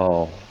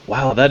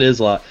Wow, that is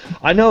a lot.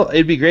 I know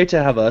it'd be great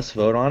to have us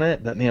vote on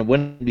it, but man,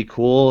 wouldn't it be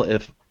cool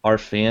if our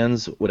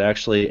fans would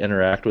actually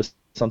interact with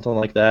something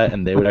like that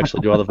and they would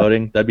actually do all the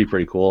voting? That'd be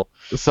pretty cool.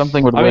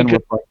 Something would win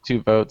with like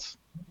 2 votes.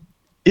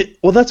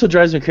 Well, that's what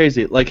drives me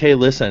crazy. Like, hey,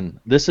 listen,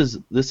 this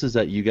is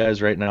at you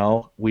guys right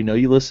now. We know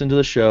you listen to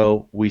the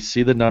show. We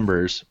see the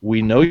numbers.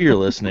 We know you're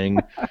listening.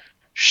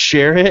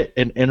 Share it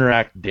and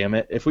interact, damn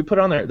it. If we put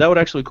it on there, that would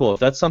actually be cool.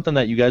 If that's something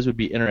that you guys would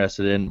be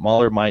interested in,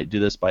 Mahler might do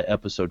this by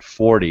episode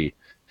 40.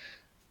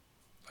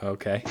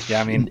 Okay.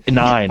 Yeah, I mean,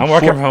 9. I'm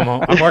working from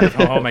home. I'm working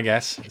from home, I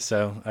guess,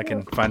 so I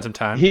can find some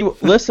time.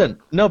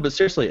 No, but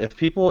seriously, if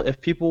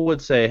people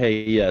would say,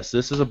 hey, yes,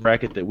 this is a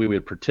bracket that we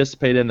would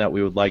participate in, that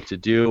we would like to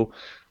do.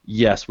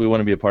 Yes, we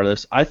want to be a part of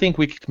this. I think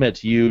we could commit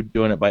to you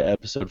doing it by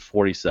episode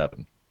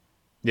 47.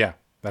 Yeah,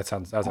 that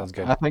sounds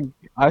good.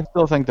 I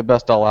still think the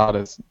best all out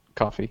is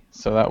coffee,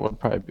 so that'd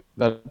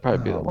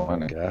probably be the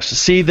one. Gosh,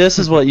 see, this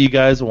is what you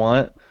guys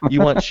want. You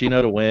want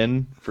Chino to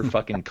win for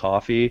fucking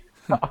coffee.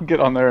 I'll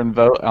get on there and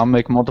vote. I'll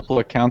make multiple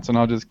accounts and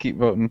I'll just keep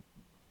voting.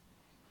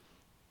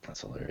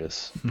 That's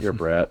hilarious. You're a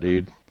brat,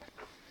 dude.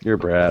 You're a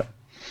brat.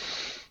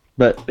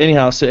 But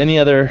anyhow, so any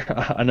other?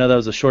 I know that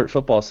was a short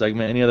football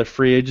segment. Any other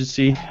free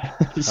agency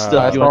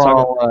stuff you want to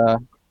talk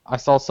about? I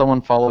saw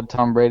someone followed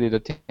Tom Brady to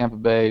Tampa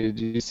Bay. Did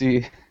you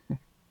see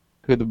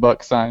who the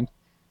Bucs signed?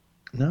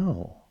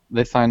 No.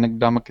 They signed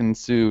Ndamukong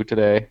Suh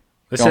today.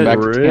 They Going said back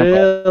to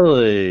Tampa.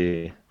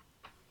 Really?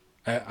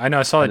 I know.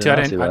 I saw that too. I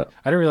not see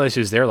didn't realize he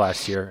was there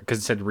last year because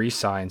it said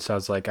re-sign. So I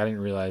was like, I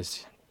didn't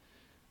realize.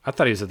 I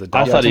thought he was at the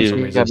I Dolphins. thought he for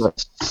some reason.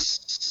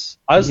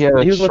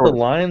 he was with the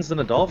Lions and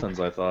the Dolphins,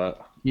 I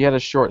thought. He had a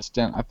short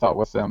stint, I thought,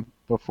 with them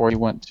before he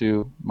went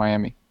to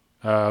Miami.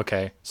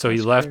 Okay. So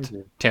he left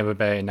crazy. Tampa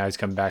Bay and now he's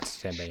coming back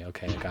to Tampa Bay.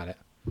 Okay, I got it.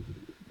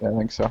 Yeah, I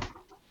think so.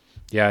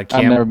 Yeah,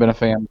 I've never been a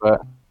fan,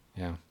 but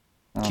Yeah.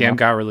 I don't Cam know.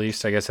 got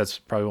released. I guess that's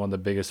probably one of the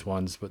biggest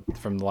ones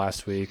from the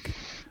last week.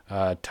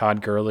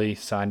 Todd Gurley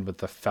signed with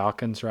the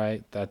Falcons,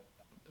 right? That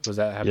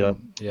happened? Yep.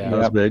 Yeah. That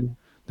was big.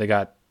 They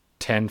got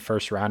 10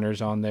 first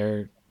rounders on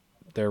their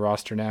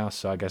roster now,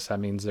 so I guess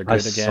that means they're good I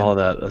again. saw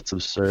that. That's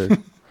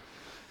absurd.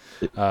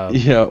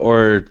 Yeah,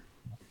 or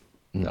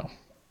no.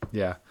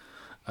 Yeah.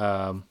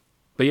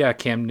 But yeah,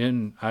 Cam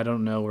Newton, I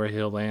don't know where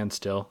he'll land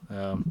still.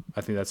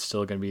 I think that's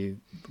still going to be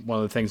one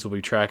of the things we'll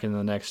be tracking in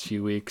the next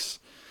few weeks.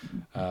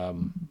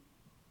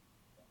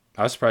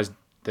 I was surprised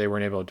they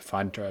weren't able to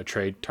find a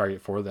trade target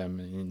for them,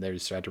 and they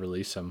just had to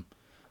release them.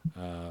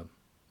 I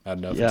don't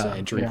know if it's an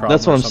injury problem.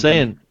 That's what or I'm something.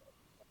 saying.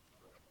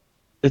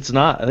 It's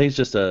not. I think it's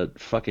just a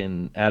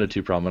fucking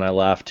attitude problem, and I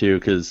laugh too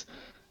because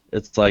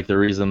it's like the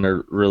reason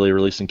they're really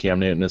releasing Cam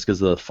Newton is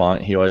because of the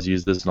font he always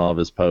uses in all of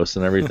his posts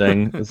and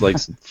everything. It's like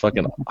some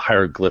fucking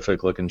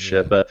hieroglyphic looking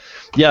shit. But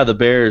yeah, the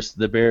Bears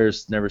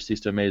never cease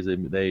to amaze.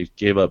 They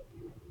gave up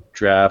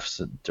drafts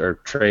or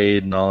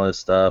trade and all this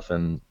stuff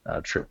and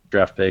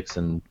draft picks,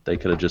 and they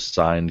could have just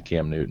signed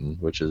Cam Newton,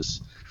 which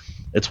is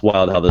it's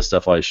wild how this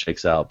stuff always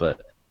shakes out.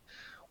 But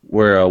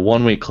we're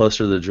 1 week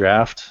closer to the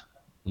draft.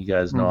 You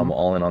guys know I'm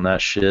all in on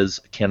that shiz.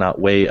 Cannot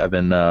wait. I've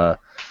been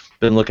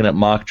looking at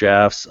mock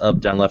drafts up,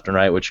 down, left, and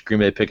right, which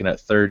Green Bay picking at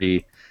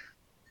 30.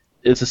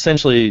 it's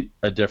essentially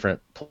a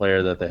different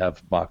player that they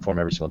have mock form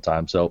every single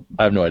time. So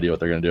I have no idea what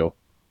they're going to do.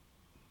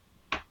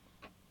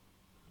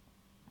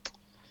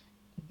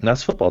 And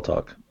that's football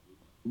talk.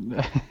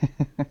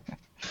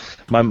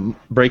 My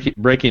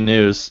breaking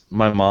news.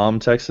 My mom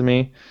texted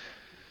me.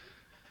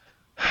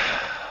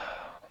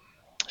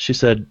 She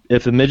said,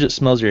 "If a midget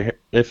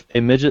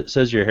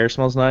says your hair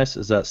smells nice,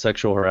 is that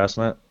sexual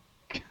harassment?"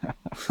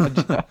 I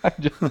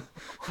just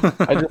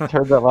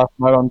heard that last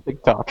night on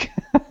TikTok.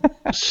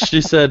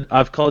 She said,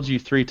 "I've called you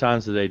 3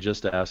 times today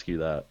just to ask you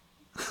that."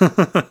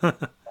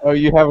 Oh,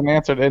 you haven't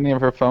answered any of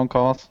her phone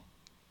calls?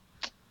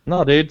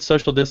 No, dude,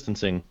 social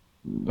distancing.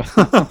 She's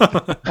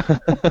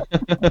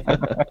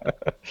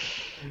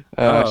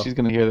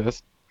gonna hear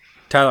this.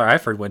 Tyler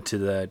Eifert went to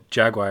the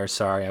Jaguars.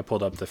 Sorry, I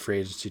pulled up the free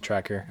agency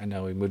tracker. I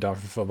know we moved on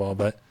from football,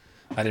 but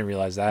I didn't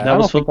realize that. That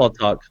was football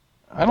talk.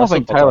 I don't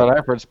think Tyler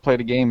Eifert's played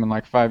a game in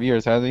like 5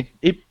 years, has he?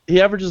 He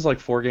averages like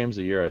 4 games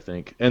a year, I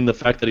think. And the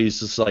fact that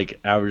he's just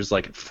like averages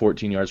like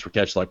 14 yards per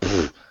catch, like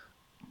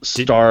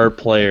star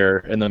player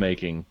in the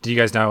making. Do you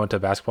guys know I went to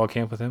basketball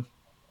camp with him?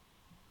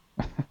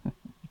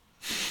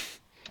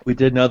 We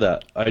did know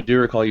that. I do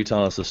recall you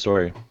telling us this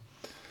story.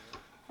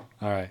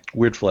 All right.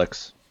 Weird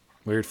flex.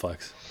 Weird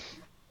flex.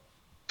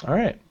 All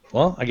right.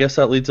 Well, I guess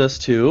that leads us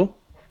to.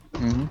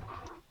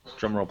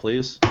 Drum roll,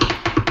 please.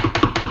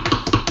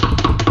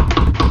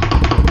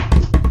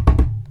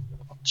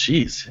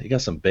 Jeez, he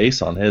got some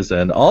bass on his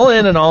end. All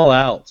in and all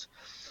out.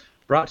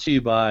 Brought to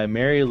you by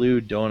Mary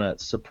Lou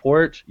Donuts.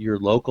 Support your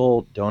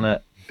local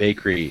donut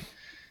bakery.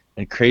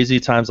 In crazy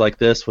times like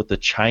this with the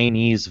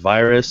Chinese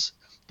virus,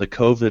 the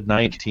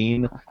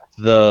COVID-19,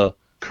 the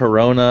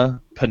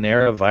Corona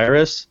Panera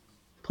virus,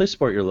 please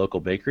support your local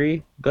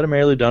bakery. Go to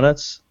Mary Lou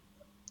Donuts.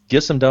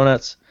 Get some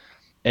donuts.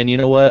 And you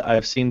know what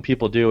I've seen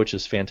people do, which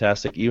is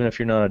fantastic, even if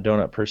you're not a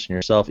donut person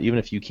yourself, even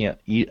if you can't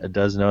eat a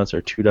dozen donuts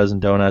or 2 dozen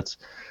donuts,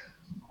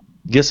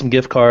 get some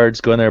gift cards,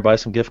 go in there, buy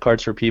some gift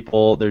cards for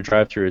people. Their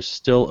drive-thru is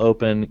still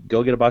open.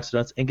 Go get a box of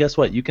donuts, and guess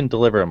what? You can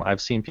deliver them.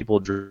 I've seen people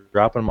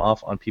dropping them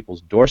off on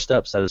people's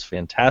doorsteps. That is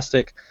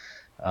fantastic.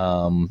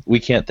 We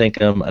can't thank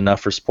them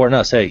enough for supporting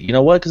us. Hey, you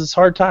know what? Because it's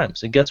hard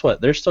times, and guess what?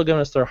 They're still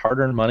giving us their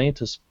hard-earned money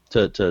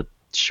to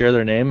share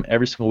their name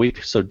every single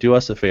week. So do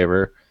us a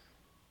favor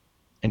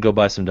and go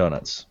buy some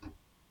donuts.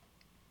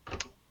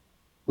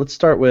 Let's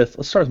start with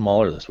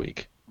Mahler this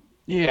week.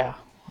 Yeah,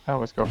 I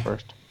always go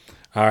first.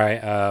 All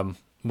right.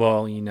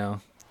 Well, you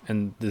know,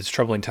 in these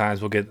troubling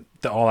times, we'll get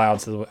the all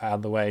outs out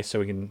of the way so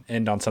we can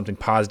end on something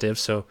positive.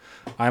 So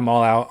I'm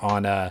all out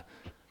on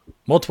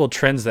multiple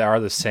trends that are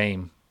the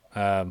same.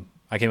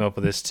 I came up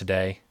with this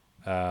today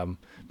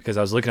because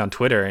I was looking on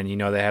Twitter, and, you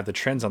know, they have the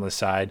trends on the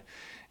side.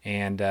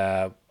 And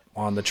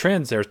on the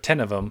trends, there's 10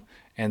 of them,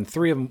 and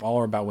 3 of them all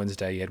are about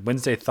Wednesday. You had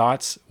Wednesday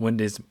Thoughts,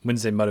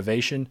 Wednesday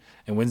Motivation,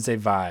 and Wednesday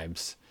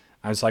Vibes.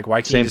 I was like,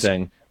 why can't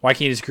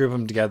you just group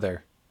them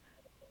together?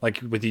 Like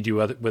with you do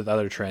with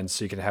other trends,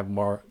 so you can have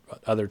more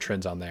other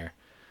trends on there.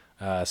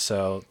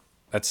 So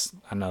that's,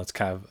 I know it's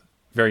kind of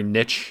very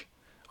niche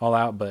all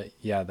out, but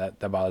yeah, that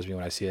bothers me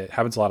when I see it. It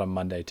happens a lot on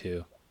Monday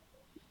too.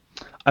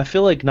 I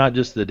feel like not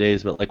just the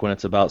days, but like when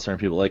it's about certain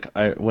people. Like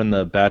when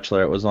the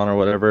Bachelorette was on or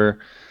whatever,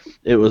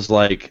 it was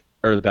like,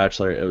 or the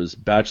Bachelor, it was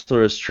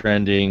Bachelor was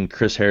trending,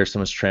 Chris Harrison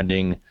was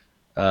trending,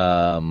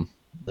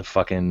 the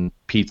fucking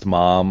Pete's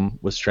mom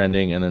was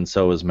trending, and then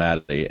so was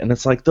Maddie. And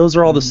it's like, those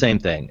are all the same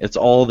thing. It's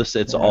all this.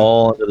 It's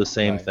all under the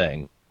same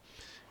thing.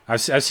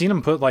 I've seen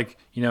them put, like,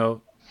 you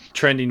know,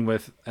 trending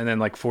with, and then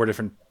like 4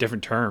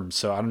 different terms.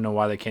 So I don't know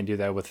why they can't do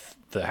that with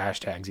the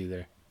hashtags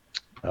either.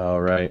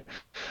 All right.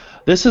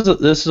 This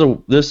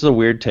is a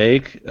weird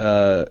take.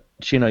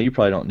 Chino, you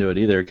probably don't do it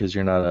either because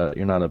you're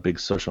not a big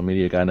social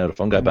media guy, not a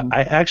phone guy. But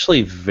I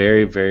actually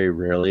very, very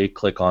rarely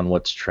click on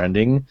what's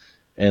trending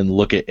and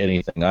look at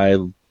anything. I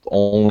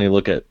only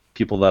look at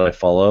people that I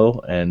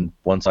follow, and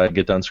once I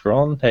get done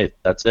scrolling, hey,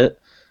 that's it.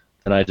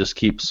 And I just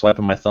keep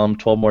swiping my thumb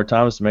 12 more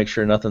times to make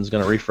sure nothing's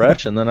going to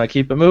refresh, and then I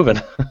keep it moving.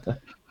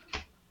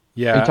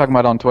 Yeah. Are you talking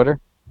about on Twitter?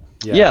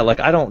 Yeah, like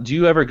do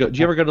you ever go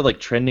to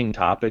like trending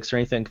topics or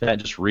anything? Can I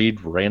just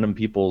read random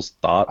people's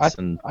thoughts?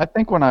 I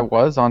think when I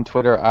was on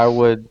Twitter, I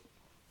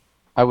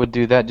would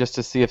do that just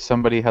to see if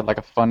somebody had like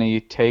a funny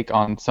take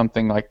on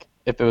something, like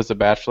if it was a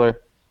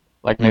Bachelor.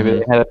 Like maybe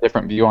they had a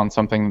different view on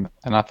something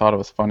and I thought it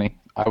was funny.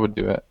 I would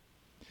do it.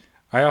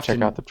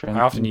 Check out the trends.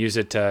 I often use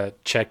it to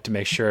check to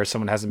make sure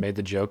someone hasn't made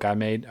the joke I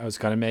was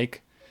going to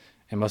make,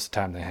 and most of the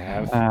time they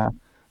have.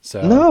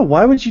 So no,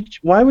 why would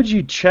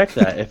you check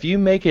that? If you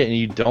make it and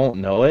you don't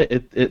know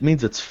it, it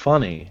means it's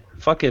funny.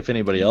 Fuck if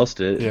anybody else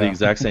did the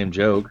exact same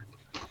joke.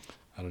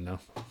 I don't know.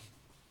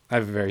 I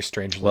have a very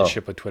strange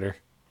relationship with Twitter.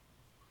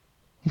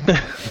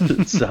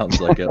 It sounds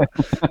like it.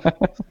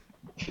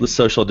 The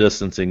social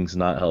distancing's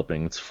not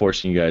helping. It's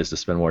forcing you guys to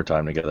spend more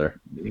time together.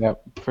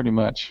 Yep, pretty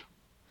much.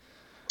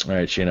 All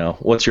right, Chino,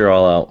 what's your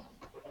all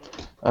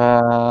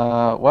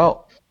out?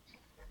 Well,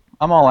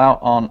 I'm all out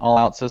on all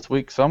outs this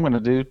week, so I'm going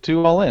to do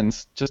 2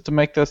 all-ins just to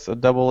make this a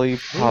doubly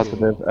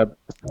positive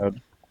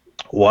episode.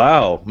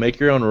 Wow, make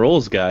your own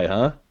rules, guy,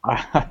 huh?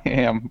 I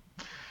am.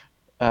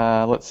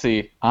 Let's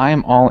see.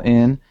 I'm all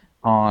in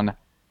on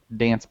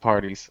dance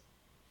parties.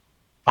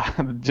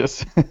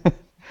 Just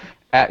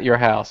at your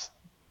house.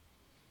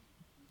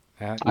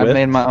 I've With?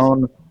 made my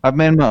own. I've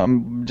made my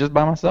just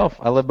by myself.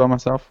 I live by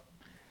myself.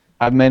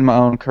 I've made my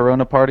own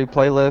Corona party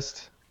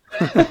playlist.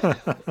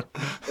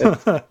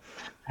 It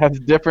has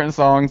different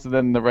songs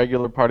than the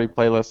regular party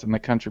playlist and the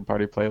country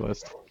party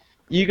playlist.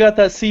 You got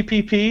that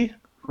CPP?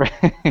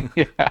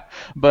 Yeah,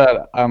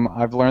 but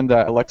I've learned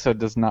that Alexa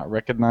does not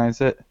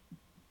recognize it.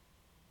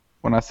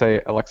 When I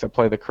say Alexa,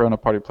 play the Corona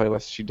party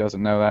playlist, she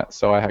doesn't know that,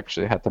 so I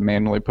actually had to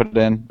manually put it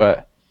in.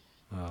 But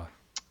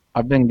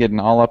I've been getting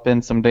all up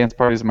in some dance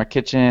parties in my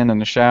kitchen and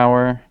the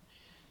shower,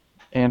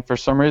 and for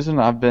some reason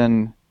I've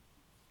been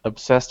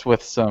obsessed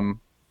with some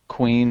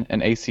Queen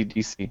and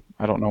AC/DC.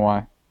 I don't know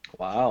why.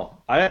 Wow.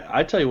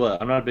 I tell you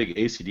what, I'm not a big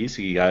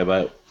AC/DC guy,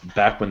 but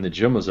back when the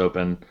gym was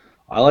open,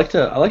 I like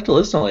to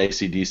listen to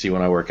AC/DC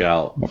when I work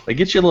out. It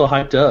gets you a little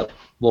hyped up, a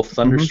little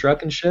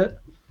thunderstruck and shit.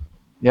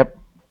 Yep.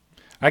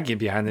 I get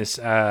behind this.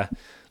 The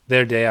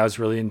other day, I was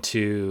really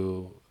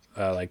into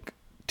like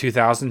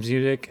 2000s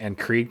music, and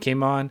Creed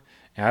came on.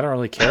 And I don't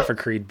really care for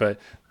Creed, but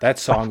that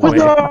song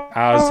went.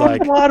 I was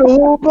like,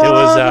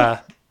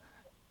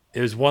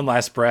 it was One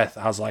Last Breath.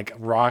 I was like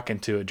rocking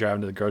to it,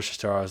 driving to the grocery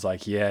store. I was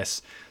like,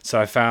 yes. So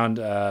I found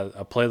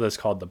a playlist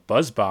called the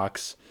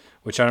Buzzbox,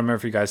 which I don't remember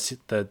if you guys see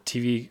the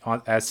TV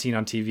as seen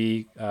on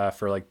TV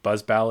for like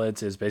buzz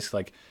ballads is basically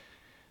like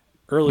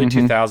early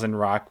 2000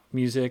 rock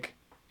music.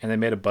 And they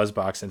made a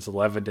Buzzbox, and it's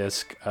 11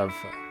 disc of.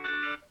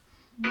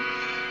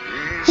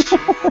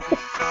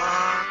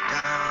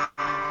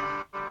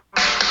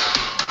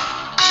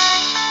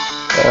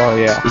 Oh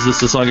yeah. Is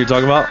this the song you're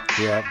talking about?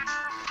 Yeah.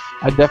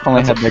 I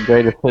definitely had the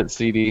greatest hit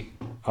CD.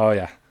 Oh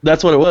yeah.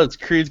 That's what it was.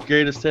 Creed's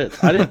greatest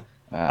hits. I didn't.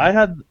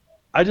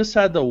 I just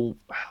had the.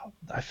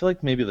 I feel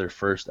like maybe their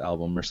first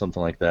album or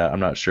something like that.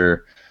 I'm not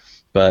sure,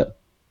 but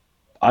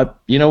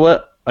you know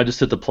what? I just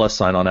hit the plus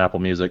sign on Apple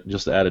Music.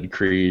 Just added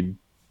Creed.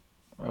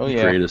 Oh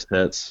yeah. Greatest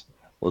hits.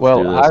 Let's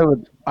do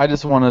this. I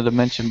just wanted to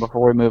mention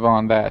before we move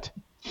on that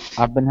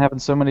I've been having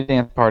so many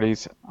dance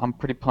parties. I'm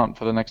pretty pumped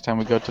for the next time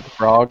we go to the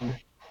Frog.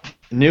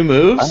 New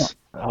moves?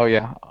 Oh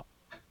yeah.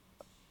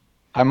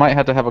 I might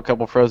have to have a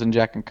couple frozen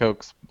Jack and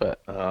Cokes, but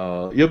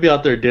you'll be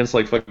out there dancing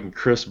like fucking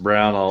Chris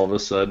Brown all of a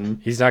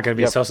sudden. He's not going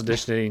to be social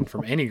distancing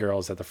from any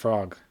girls at the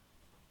Frog.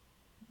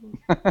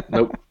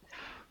 Nope.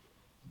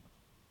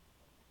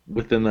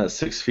 Within that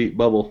 6 feet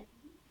bubble.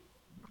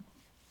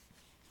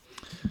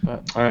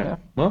 But, all right. yeah.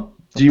 Well,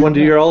 do you want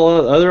to do your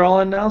other all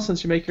in now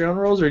since you make your own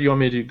rolls, or do you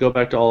want me to go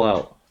back to all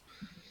out?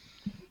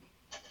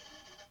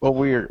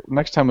 Well,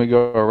 next time we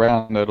go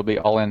around, it'll be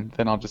all in.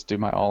 Then I'll just do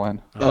my all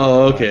in.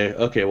 Oh, okay.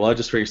 Okay. Well, I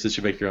just figured since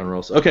you make your own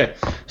rolls. Okay.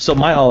 So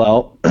my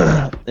all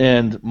out,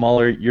 and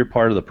Mahler, you're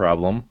part of the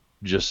problem,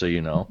 just so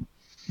you know.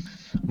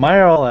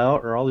 My all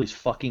out are all these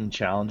fucking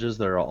challenges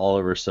that are all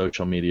over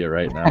social media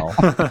right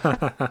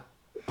now.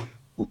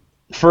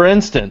 For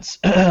instance,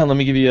 let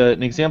me give you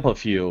an example of a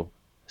few.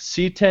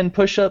 See 10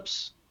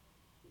 push-ups,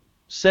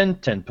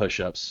 send 10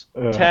 push-ups,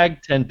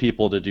 tag 10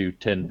 people to do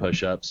 10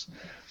 push-ups.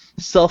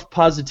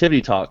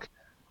 Self-positivity talk.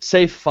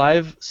 Say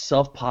 5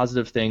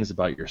 self-positive things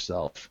about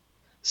yourself.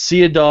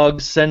 See a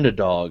dog, send a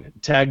dog.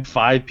 Tag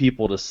 5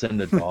 people to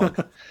send a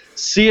dog.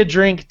 See a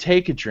drink,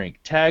 take a drink.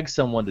 Tag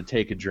someone to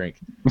take a drink.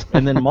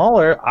 And then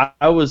Mahler,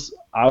 I was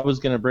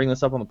going to bring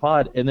this up on the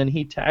pod, and then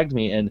he tagged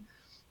me and,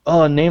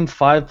 name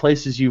 5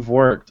 places you've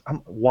worked.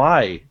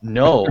 Why?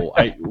 No.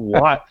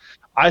 Why?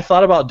 I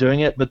thought about doing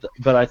it,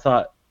 but I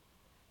thought,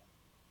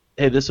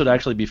 hey, this would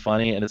actually be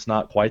funny, and it's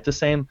not quite the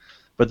same.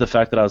 But the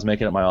fact that I was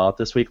making it my all out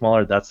this week,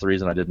 Mahler, that's the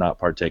reason I did not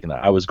partake in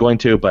that. I was going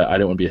to, but I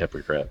didn't want to be a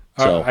hypocrite.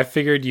 So I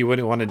figured you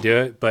wouldn't want to do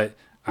it, but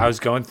I was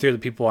going through the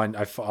people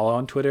I follow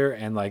on Twitter,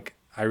 and like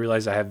I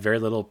realized I have very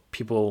little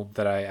people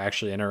that I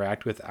actually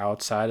interact with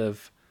outside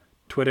of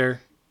Twitter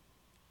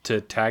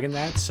to tag in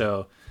that.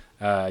 So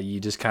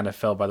you just kind of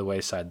fell by the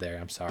wayside there.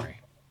 I'm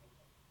sorry.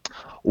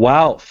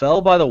 Wow,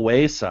 fell by the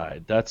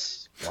wayside.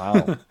 That's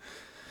wow.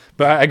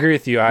 But I agree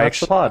with you. I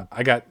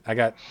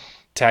got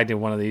tagged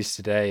in one of these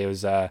today. It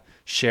was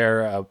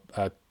share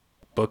a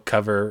book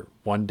cover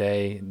one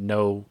day,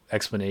 no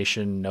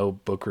explanation, no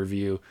book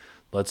review.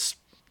 Let's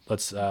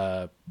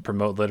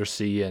promote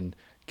literacy and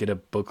get a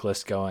book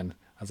list going.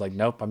 I was like,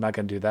 nope, I'm not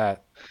going to do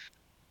that.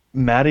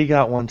 Maddie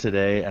got one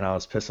today, and I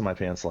was pissing my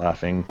pants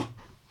laughing.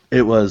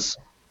 It was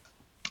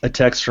a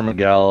text from a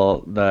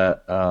gal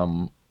that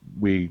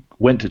we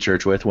went to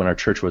church with when our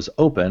church was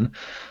open,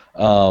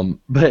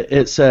 but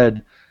it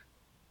said,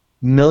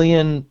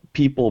 million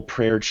people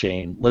prayer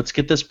chain. Let's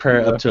get this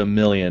prayer up to 1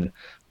 million.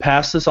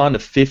 Pass this on to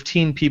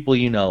 15 people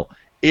you know.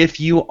 If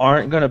you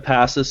aren't going to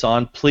pass this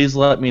on, please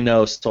let me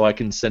know so I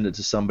can send it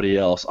to somebody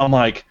else. I'm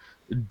like,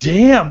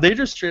 damn, they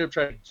just straight up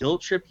tried to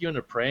guilt trip you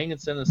into praying and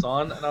send this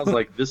on. And I was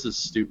like, this is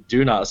stupid.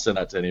 Do not send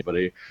that to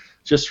anybody.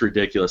 Just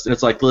ridiculous. And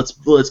it's like, let's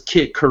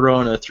kick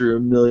Corona through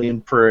 1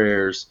 million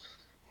prayers.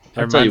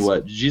 I'll tell you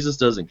what, Jesus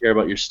doesn't care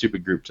about your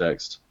stupid group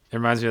text. It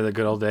reminds me of the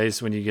good old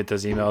days when you get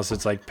those emails.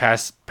 It's like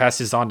pass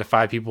this on to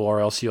 5 people, or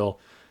else you'll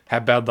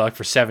had bad luck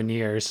for 7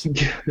 years.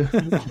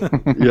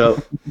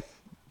 Yep.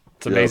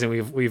 It's amazing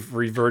we've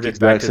reverted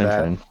Exact back to same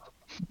that thing.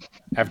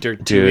 after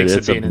 2 Dude, weeks of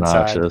it's being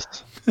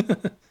obnoxious.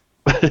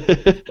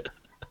 inside.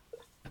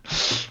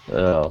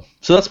 Oh.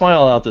 So that's my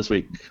all out this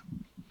week.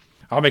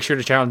 I'll make sure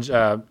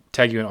to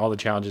tag you in all the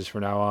challenges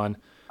from now on.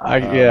 I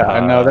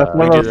know. That's one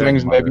we of do those that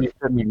things. in Maybe you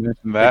shouldn't have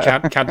mentioned The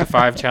that. count to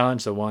 5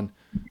 challenge. So 1,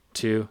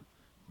 2,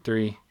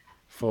 3,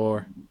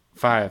 4,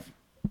 5.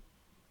 Now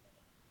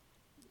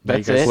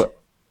That's you guys- it?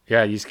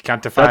 Yeah, you just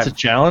count to 5. That's a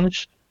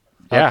challenge?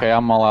 Yeah. Okay,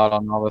 I'm all out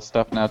on all this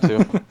stuff now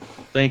too.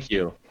 Thank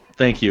you.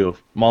 Thank you.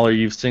 Mahler,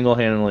 you've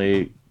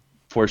single-handedly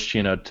forced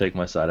Chino to take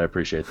my side. I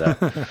appreciate that.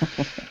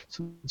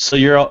 So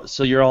you're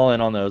all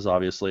in on those,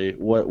 obviously.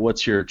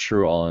 What's your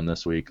true all in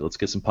this week? Let's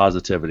get some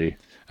positivity.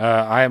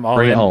 I am all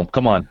Bring in. it home.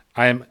 Come on.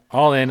 I am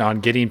all in on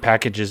getting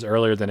packages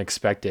earlier than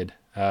expected.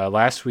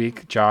 Last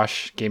week,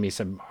 Josh gave me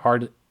some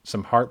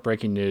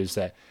heartbreaking news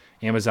that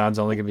Amazon's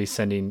only going to be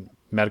sending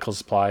medical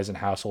supplies and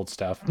household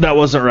stuff. That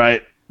wasn't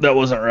right. By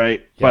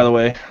Yeah. the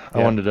way, I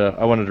Yeah.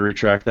 wanted to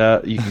retract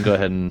that. You can go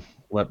ahead and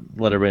let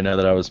everybody know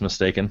that I was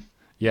mistaken.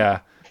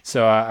 Yeah.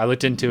 So I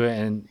looked into it,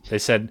 and they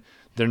said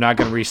they're not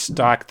going to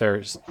restock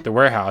the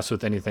warehouse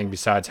with anything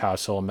besides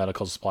household and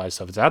medical supplies.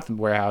 So if it's at the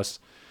warehouse,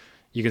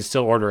 you can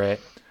still order it.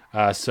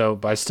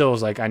 But I still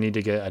was like, I need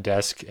to get a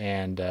desk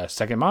and a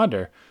second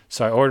monitor.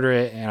 So I order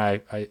it, and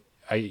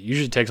I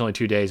usually takes only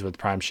 2 days with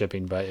Prime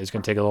shipping, but it's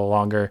going to take a little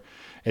longer.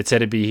 It said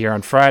it'd be here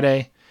on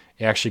Friday.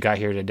 It actually got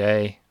here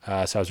today.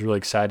 So I was really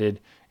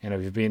excited, and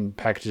I've been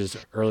packages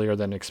earlier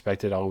than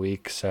expected all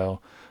week.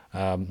 So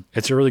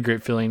it's a really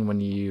great feeling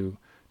when you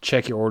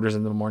check your orders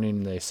in the morning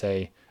and they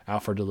say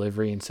out for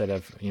delivery instead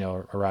of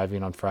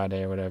arriving on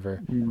Friday or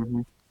whatever.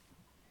 Mm-hmm.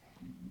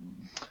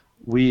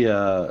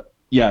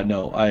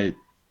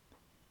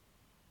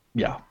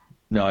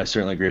 I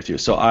certainly agree with you.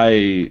 So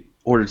I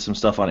ordered some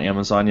stuff on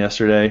Amazon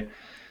yesterday.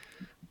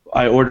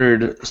 I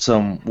ordered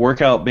some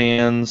workout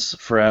bands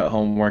for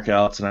at-home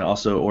workouts, and I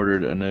also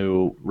ordered a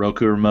new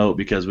Roku remote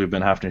because we've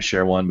been having to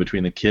share one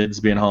between the kids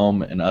being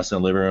home and us in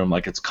the living room.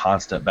 Like, it's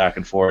constant back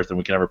and forth, and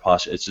we can never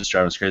pause. It's just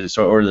driving us crazy.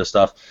 So I ordered this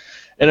stuff,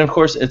 and of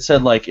course it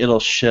said like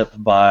it'll ship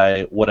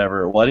by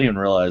whatever. Well, I didn't even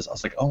realize. I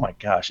was like, oh my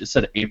gosh, it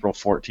said April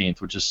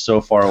 14th, which is so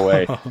far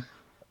away.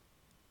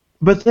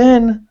 But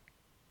then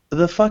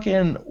the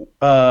fucking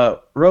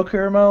Roku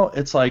remote,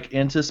 it's like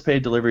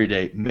anticipated delivery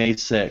date May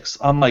 6th.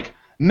 I'm like,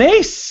 May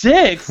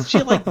 6th?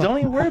 Shit, like, don't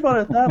even worry about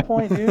it at that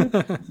point, dude.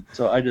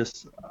 So I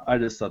just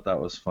thought that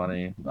was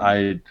funny.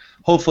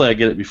 Hopefully I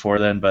get it before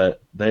then,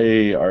 but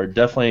they are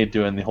definitely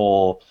doing the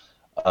whole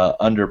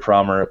under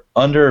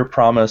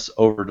promise,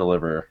 over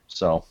deliver.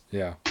 So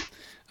Yeah.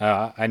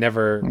 I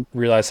never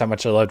realized how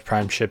much I loved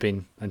Prime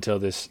shipping until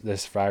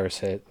this virus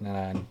hit,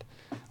 and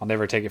I'll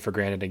never take it for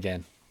granted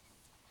again.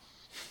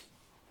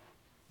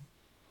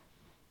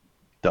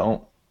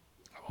 don't.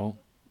 I won't.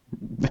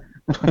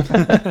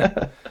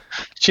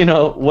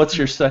 Chino, what's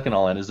your second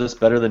all in? Is this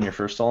better than your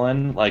first all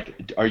in?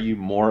 Like, are you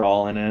more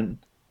all in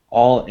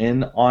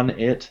on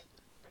it?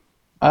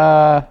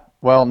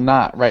 Well,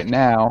 not right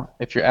now.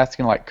 If you're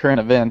asking like current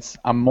events,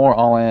 I'm more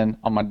all in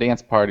on my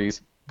dance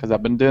parties because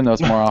I've been doing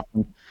those more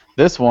often.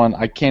 This one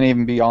I can't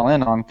even be all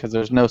in on because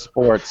there's no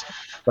sports,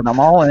 but I'm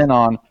all in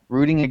on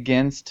rooting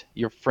against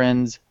your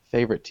friends'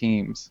 favorite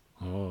teams.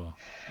 Oh.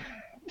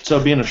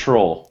 So being a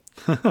troll.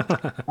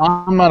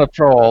 I'm not a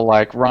troll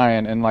like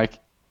Ryan and like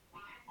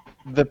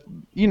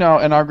in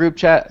our group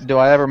chat, do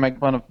I ever make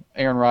fun of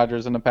Aaron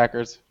Rodgers and the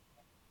Packers?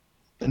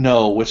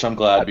 No, which I'm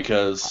glad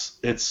because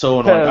it's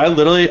so annoying.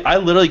 I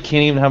literally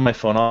can't even have my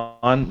phone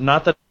on.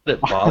 Not that it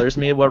bothers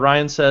me what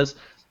Ryan says.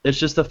 It's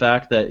just the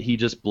fact that he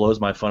just blows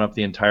my phone up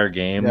the entire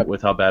game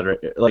with how bad.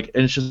 And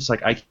it's just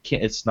like I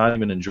can't. It's not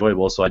even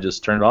enjoyable. So I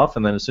just turn it off,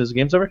 and then as soon as the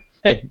game's over,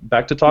 hey,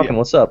 back to talking.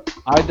 What's up?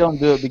 I don't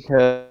do it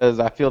because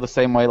I feel the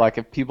same way. Like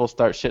if people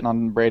start shitting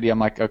on Brady, I'm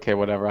like, okay,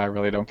 whatever. I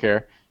really don't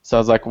care. So I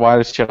was like, why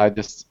should I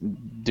just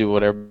do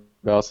what everybody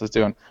else is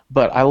doing?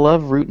 But I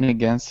love rooting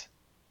against,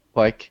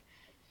 like,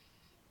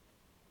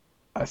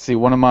 I see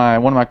one of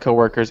my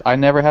coworkers. I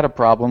never had a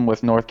problem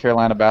with North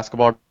Carolina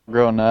basketball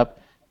growing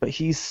up, but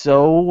he's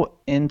so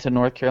into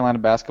North Carolina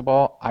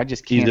basketball. I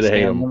just can't Easy to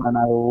hate stand him. them, and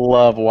I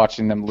love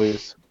watching them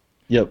lose.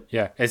 Yep.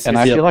 Yeah. I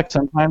Yep. feel like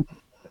sometimes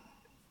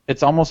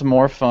it's almost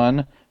more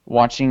fun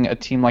watching a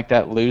team like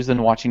that lose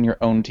than watching your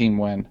own team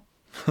win.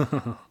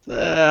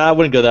 I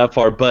wouldn't go that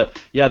far,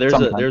 but yeah, there's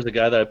Sometimes. a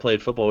guy that I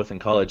played football with in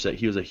college that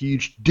he was a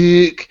huge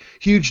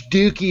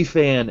Dookie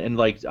fan, and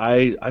like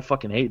I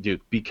fucking hate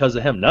Duke because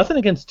of him. Nothing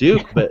against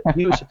Duke, but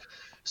he was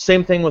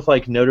same thing with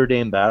like Notre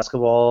Dame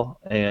basketball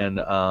and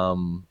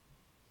Notre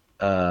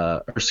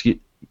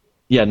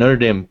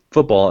Dame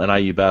football and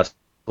IU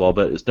basketball,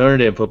 but it's Notre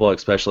Dame football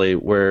especially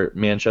where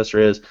Manchester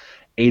is.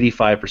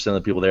 85% of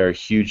the people there are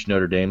huge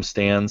Notre Dame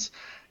stans.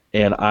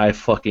 And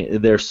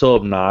they're so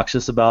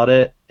obnoxious about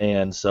it,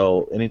 and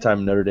so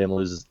anytime Notre Dame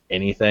loses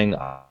anything,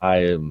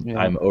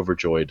 I'm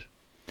overjoyed.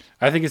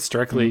 I think it's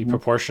directly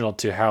proportional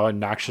to how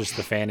obnoxious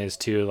the fan is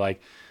too.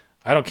 Like,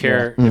 I don't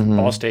care if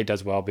Ball State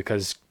does well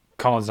because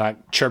Colin's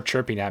not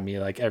chirping at me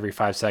like every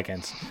 5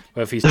 seconds.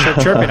 But if he's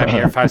chirping at me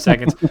every 5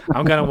 seconds,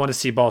 I'm gonna want to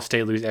see Ball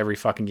State lose every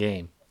fucking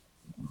game.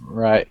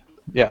 Right.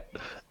 Yeah.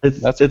 It's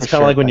That's kind for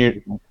of like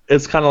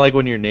sure.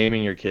 when you're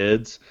naming your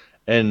kids,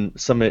 and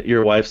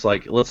your wife's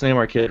like, let's name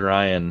our kid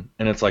Ryan,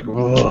 and it's like,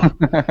 ugh,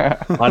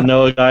 I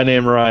know a guy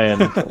named Ryan.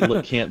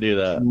 Can't do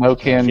that. No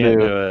can Can't do.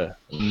 do it.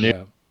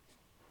 Yeah.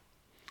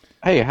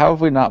 Hey, how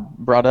have we not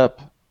brought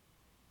up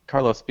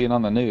Carlos being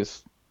on the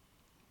news?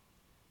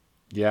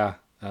 Yeah.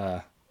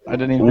 I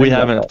didn't even. We think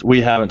about haven't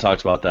we haven't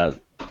talked about that.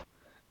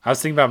 I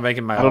was thinking about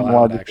making my I don't all know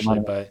why out I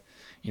actually, didn't but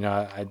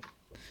I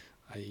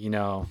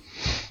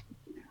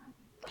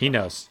he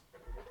knows.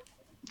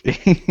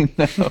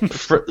 that.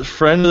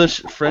 Friend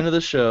of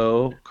the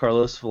show,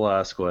 Carlos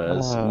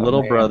Velasquez, Oh,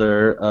 little man.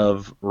 brother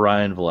of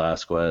Ryan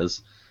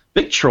Velasquez.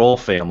 Big troll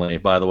family,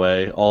 by the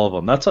way, all of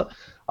them.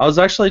 I was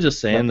actually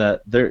just saying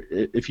that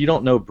if you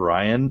don't know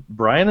Brian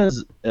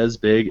is as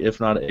big, if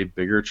not a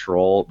bigger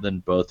troll than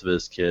both of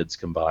his kids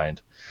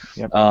combined.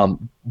 Yep.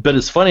 But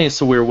it's funny.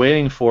 So we're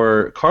waiting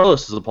for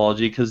Carlos's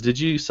apology because did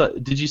you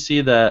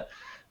see that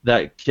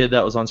kid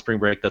that was on spring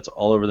break that's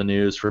all over the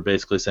news for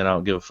basically saying I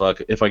don't give a fuck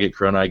if I get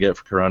corona, I get it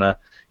for corona.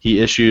 He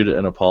issued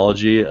an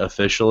apology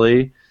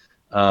officially.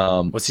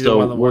 Was he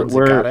one of the ones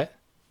that got it?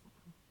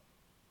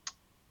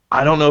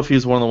 I don't know if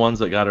he's one of the ones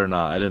that got it or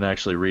not. I didn't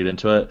actually read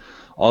into it.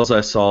 All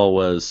I saw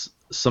was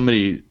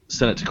somebody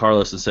sent it to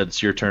Carlos and said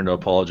it's your turn to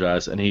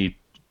apologize, and he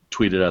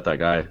tweeted at that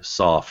guy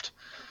soft.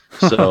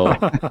 So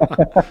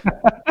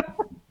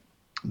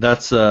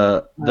that's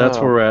where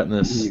we're at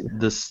in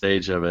this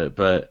stage of it.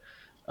 But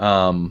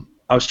I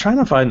was trying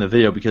to find the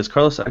video because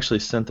Carlos actually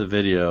sent the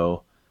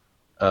video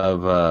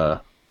of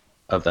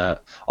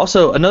that.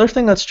 Also, another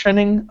thing that's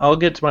trending, I'll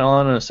get to my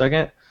on in a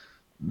second.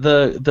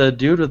 The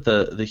dude with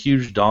the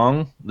huge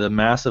dong, the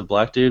massive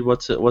black dude.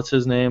 What's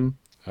his name?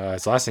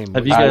 His last name.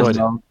 Have you guys?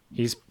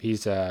 He's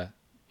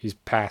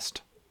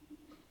passed.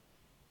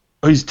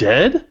 Oh, he's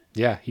dead.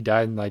 Yeah, he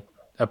died in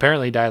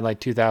apparently he died in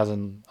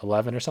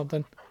 2011 or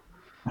something.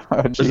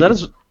 Oh,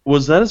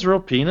 Was that his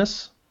real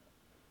penis?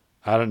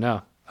 I don't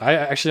know.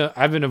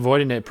 I've been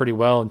avoiding it pretty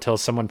well until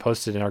someone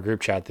posted in our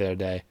group chat the other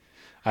day.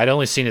 I'd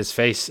only seen his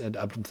face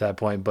up to that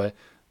point, but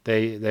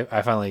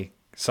I finally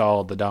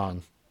saw the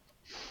dong.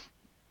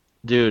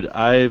 Dude,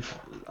 I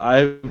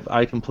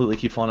completely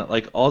keep on it.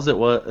 Like all's it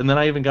was, and then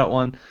I even got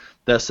one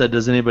that said,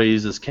 "Does anybody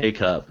use this K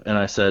cup?" And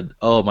I said,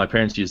 "Oh, my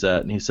parents use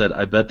that." And he said,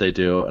 "I bet they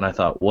do." And I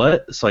thought,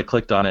 "What?" So I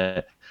clicked on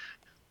it,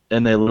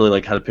 and they literally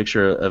had a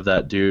picture of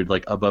that dude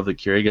above the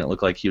Keurig, and it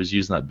looked like he was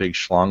using that big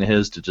schlong of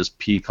his to just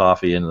pee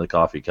coffee into the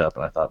coffee cup.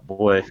 And I thought,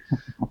 boy,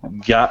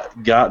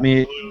 got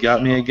me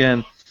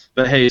again.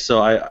 But hey,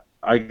 so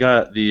I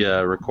got the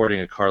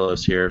recording of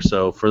Carlos here.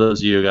 So for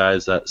those of you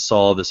guys that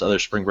saw this other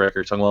spring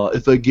breaker talking, well,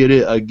 if I get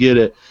it, I get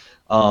it.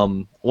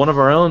 One of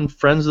our own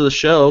friends of the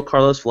show,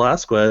 Carlos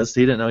Velasquez,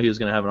 he didn't know he was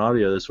going to have an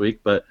audio this week,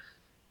 but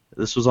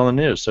this was on the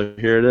news, so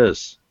here it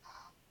is.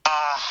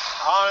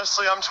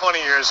 Honestly, I'm 20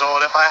 years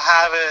old. If I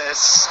have it,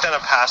 it's going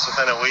to pass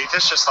within a week.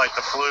 It's just like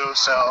the flu,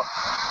 so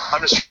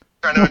I'm just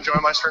trying to enjoy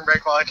my spring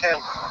break while I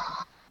can.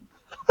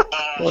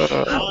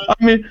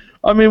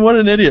 I mean, what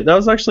an idiot. That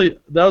was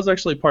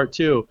actually part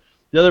two.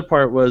 The other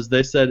part was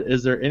they said,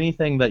 "Is there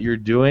anything that you're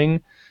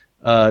doing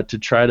to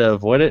try to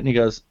avoid it?" And he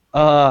goes,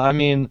 I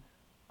mean,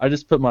 I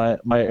just put my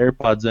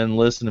AirPods in,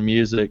 listen to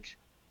music."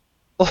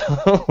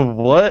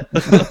 What?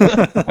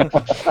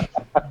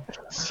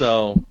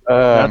 So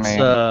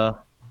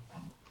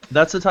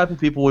that's the type of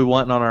people we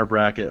want on our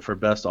bracket for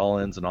best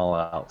all-ins and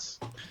all-outs.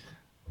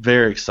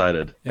 Very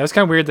excited. Yeah, it's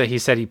kind of weird that he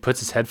said he puts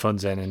his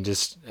headphones in and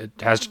just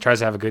tries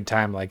to have a good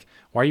time. Like,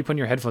 why are you putting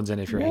your headphones in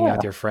if you're hanging out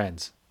with your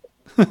friends?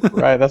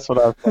 Right, that's what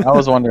I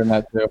was wondering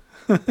that too.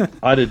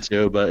 I did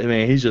too, but I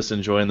mean, he's just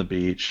enjoying the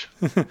beach.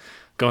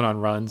 Going on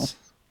runs,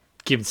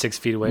 keeping 6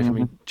 feet away from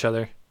each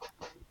other.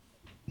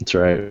 That's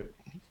right.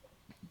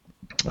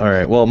 All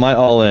right. Well, my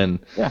all-in.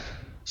 Yeah.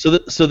 So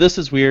this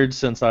is weird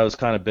since I was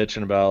kind of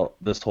bitching about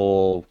this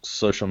whole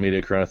social media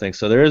corona thing.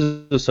 So there is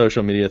a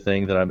social media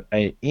thing that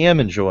I am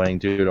enjoying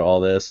due to all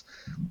this,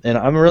 and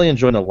I'm really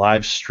enjoying the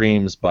live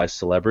streams by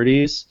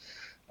celebrities,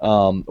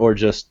 or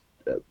just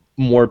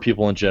more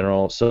people in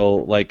general.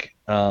 So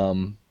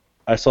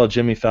I saw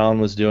Jimmy Fallon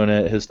was doing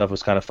it. His stuff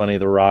was kind of funny.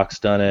 The Rock's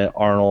done it.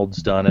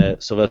 Arnold's done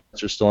it.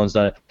 Sylvester Stallone's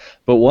done it.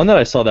 But one that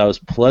I saw that I was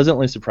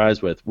pleasantly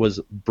surprised with was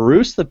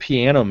Bruce the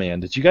Piano Man.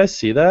 Did you guys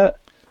see that?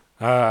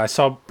 I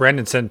saw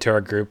Brandon send it to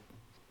our group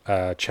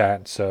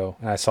chat, and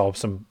I saw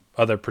some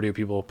other Purdue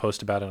people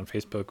post about it on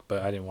Facebook,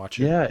 but I didn't watch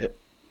it. Yeah,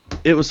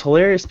 it was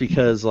hilarious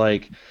because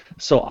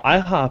so I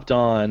hopped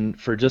on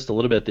for just a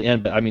little bit at the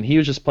end, but I mean he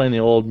was just playing the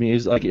old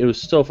music. It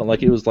was so fun.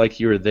 It was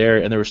like you were there,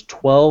 and there was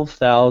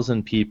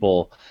 12,000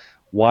 people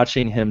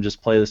watching him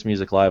just play this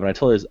music live, and I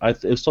told you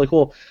it was totally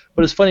cool.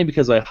 But it's funny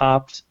because I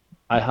hopped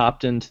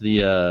into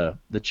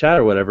the chat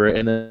or whatever,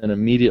 and then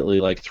immediately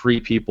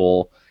 3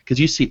 people. because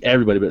you see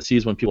everybody, but it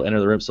sees when people enter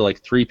the room. So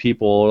like 3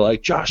 people are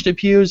like, Josh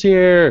DePue's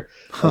here.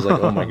 I was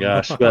like, oh my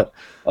gosh. But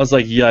I was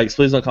like, yikes,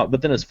 please don't comment.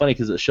 But then it's funny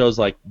because it shows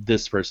like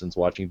this person's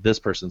watching, this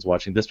person's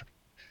watching, this.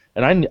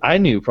 And I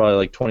knew probably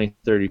like 20,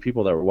 30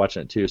 people that were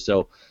watching it too.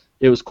 So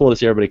it was cool to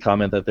see everybody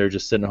comment that they're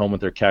just sitting home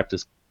with their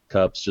cactus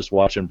cups just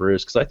watching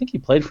Bruce, because I think he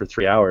played for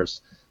 3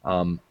 hours.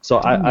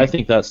 So I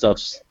think that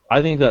stuff's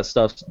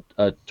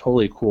a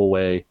totally cool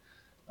way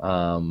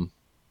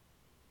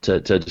to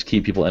just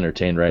keep people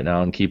entertained right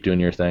now and keep doing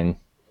your thing.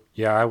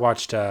 Yeah, I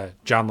watched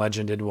John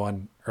Legend did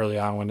one early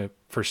on when it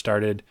first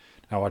started.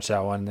 I watched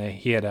that one.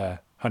 He had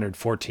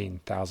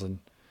 114,000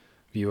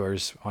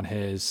 viewers on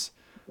his.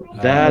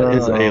 That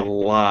is a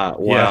lot.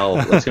 Wow,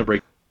 Yeah. that's gonna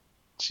break.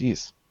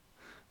 Jeez.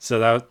 So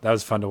that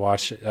was fun to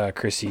watch.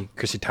 Chrissy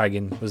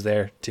Teigen was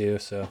there too.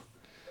 So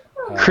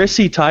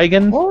Chrissy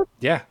Teigen.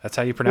 yeah, that's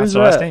how you pronounce Who's the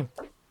last that? name.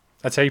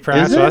 That's how you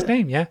pronounce Is the it? last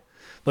name. Yeah,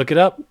 look it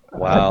up.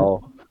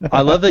 Wow.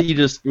 I love that you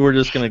were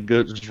just gonna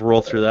just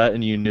roll through that,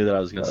 and you knew that I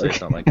was gonna say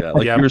something like that.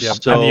 Like Yep, you were yep. I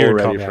so knew you'd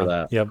ready call me for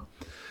out. that.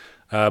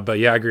 Yep. But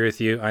yeah, I agree with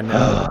you. I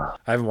know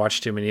I haven't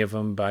watched too many of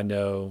them, but I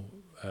know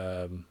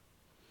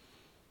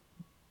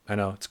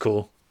it's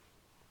cool.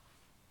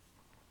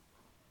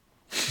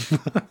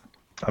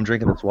 I'm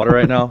drinking this water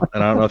right now,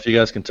 and I don't know if you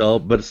guys can tell,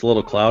 but it's a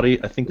little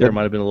cloudy. I think there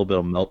might have been a little bit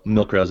of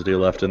milk residue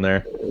left in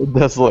there. It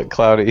does look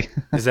cloudy.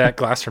 Is that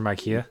glass from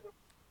IKEA?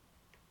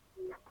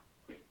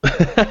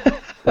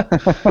 A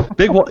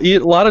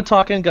lot of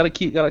talking.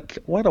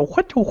 What a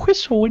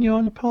whistle when you're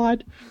on the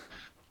pod.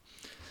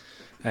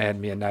 I had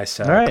me a nice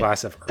All right.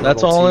 glass of herbal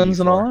That's all tea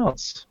ins and before. all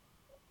outs.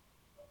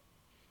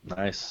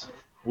 Nice.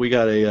 We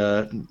got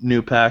a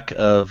new pack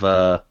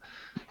of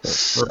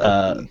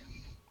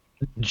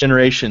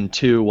Generation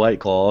 2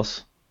 White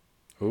Claws.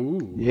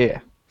 Ooh.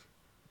 Yeah.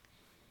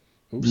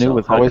 Ooh, New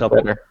is had a always couple.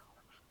 better.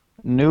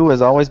 New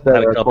is always a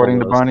better, couple according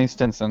of to those. Barney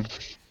Stinson.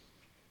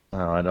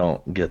 Oh, I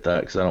don't get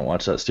that because I don't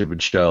watch that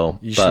stupid show.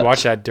 You should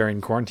watch that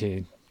during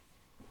quarantine.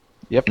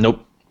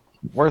 Nope.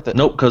 Worth it.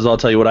 Nope, because I'll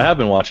tell you what I have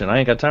been watching. I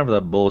ain't got time for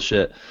that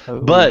bullshit.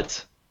 Oh.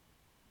 But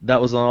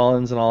that was on All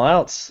Ins and All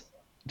Outs.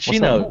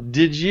 Chino, up?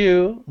 did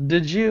you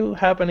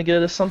happen to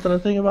get us something to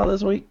think about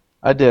this week?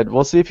 I did.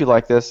 We'll see if you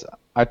like this.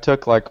 I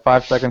took like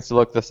 5 seconds to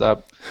look this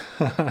up.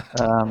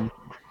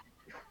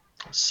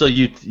 So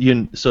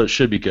so it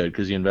should be good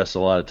because you invest a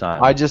lot of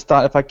time. I just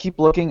thought if I keep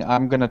looking,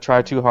 I'm gonna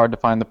try too hard to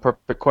find the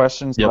perfect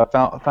question. So Yep.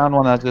 I found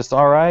one that's just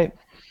all right.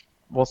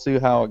 We'll see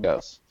how it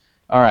goes.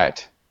 All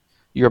right,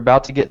 you're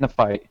about to get in a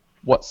fight.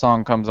 What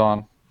song comes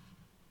on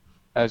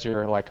as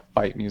your like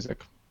fight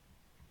music?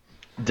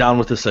 Down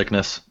with the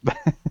sickness.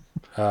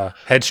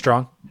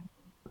 Headstrong.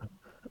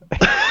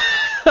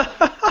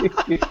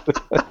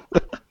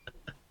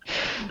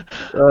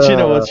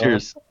 Chino, what's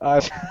yours? I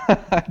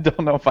don't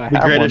know if I have The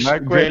one.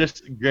 That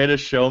quick.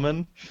 greatest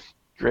showman.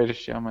 Greatest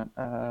Showman.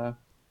 For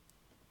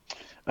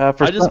I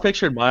just some-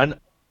 pictured mine.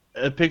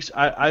 I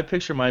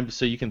picture mine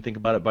so you can think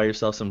about it by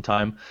yourself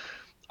sometime.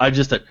 I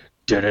just like,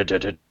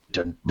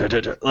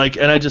 like,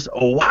 and I just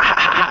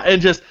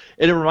and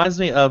it reminds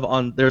me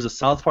of there's a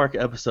South Park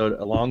episode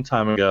a long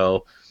time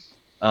ago,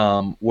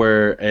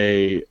 where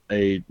a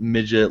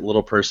midget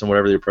little person,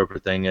 whatever the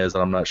appropriate thing is,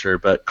 and I'm not sure,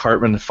 but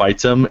Cartman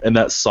fights him, and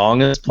that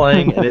song is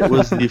playing, and it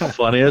was the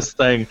funniest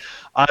thing.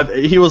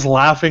 He was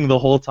laughing the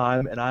whole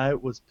time, and I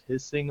was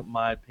pissing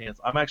my pants.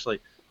 I'm gonna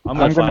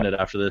find it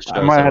after this show.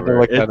 I might have to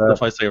look that up.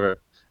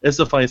 It's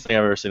the funniest thing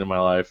I've ever seen in my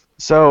life.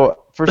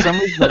 So, for some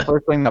reason, the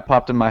first thing that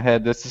popped in my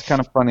head, this is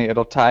kind of funny.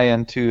 It'll tie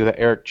into the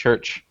Eric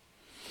Church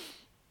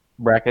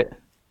bracket.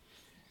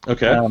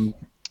 Okay.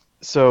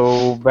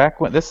 So, back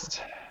when this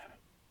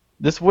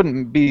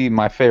wouldn't be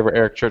my favorite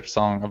Eric Church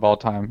song of all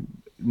time,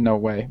 no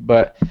way.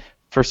 But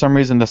for some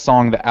reason, the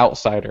song "The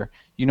Outsider."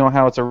 You know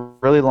how it's a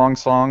really long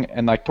song,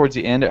 and like towards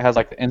the end, it has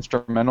like the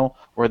instrumental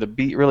where the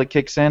beat really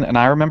kicks in. And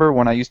I remember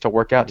when I used to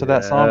work out to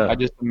that song, Yeah. I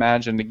just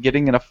imagined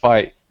getting in a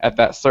fight at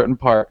that certain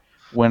part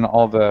when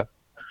all that.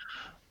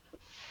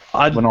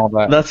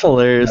 That's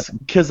hilarious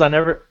because I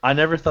never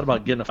thought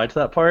about getting a fight to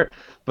that part,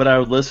 but I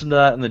would listen to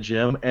that in the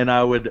gym, and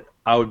I would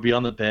be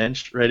on the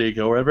bench ready to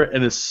go wherever,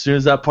 and as soon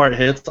as that part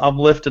hits, I'm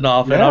lifting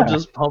off and I'm Yeah.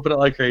 just pumping it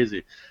like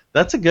crazy.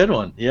 That's a good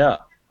one. Yeah.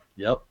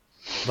 Yep.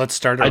 Let's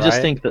start a I just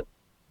riot. think that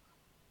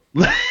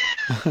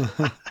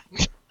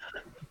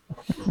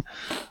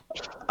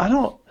I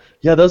don't.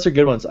 Yeah, those are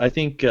good ones. I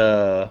think.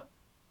 Man,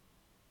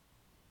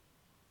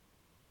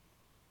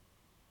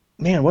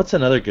 what's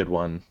another good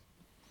one?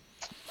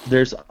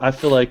 I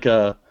feel like.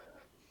 My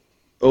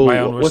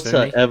Own Worst What's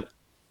that? Enemy?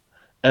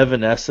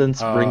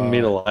 Evanescence, Bring Me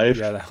to Life.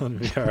 Yeah, that would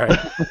be all right.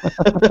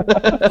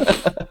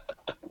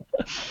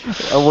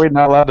 Are we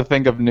not allowed to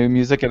think of new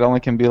music? It only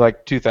can be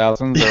like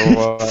 2000s or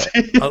what?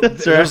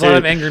 That's There's a lot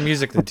of right. angry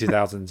music in the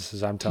 2000s,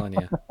 as I'm telling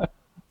you.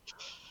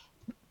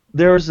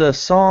 There was a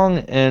song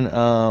in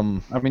I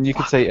mean, you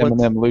could say What's-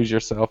 Eminem, "Lose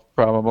Yourself,"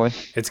 probably.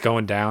 It's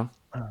going down.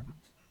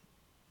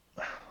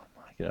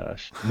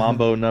 gosh,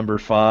 Mambo number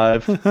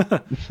 5.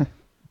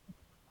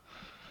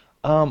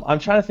 I'm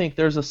trying to think.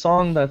 There's a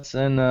song that's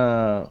in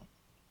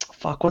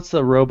fuck, what's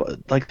the robot,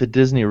 like the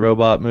Disney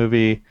robot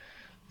movie?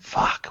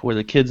 Fuck, where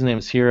the kid's name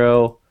is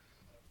Hero.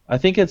 I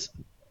think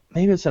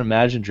maybe it's an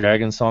Imagine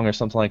Dragons song or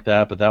something like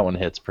that, but that one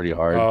hits pretty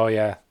hard. Oh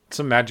yeah,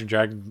 some Imagine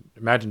Dragon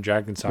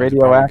songs are probably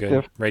Radioactive.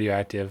 good.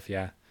 Radioactive,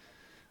 yeah.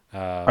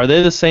 Are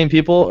they the same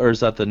people, or is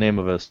that the name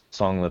of a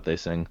song that they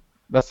sing?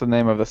 That's the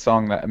name of the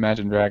song that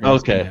Imagine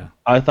Dragons. Okay, Yeah.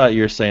 I thought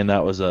you were saying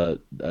that was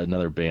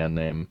another band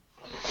name.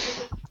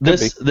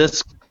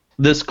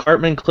 This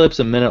Cartman clip's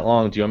a minute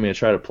long. Do you want me to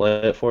try to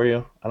play it for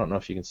you? I don't know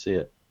if you can see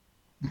it.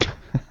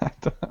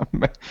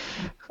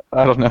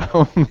 I don't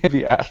know.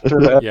 Maybe after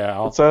that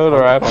Yeah, episode,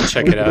 or I'll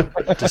check it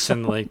out. Just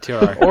send the link to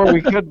our. or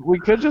we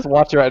could just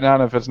watch it right now,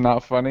 and if it's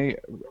not funny,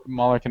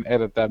 Mahler can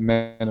edit that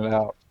minute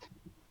out.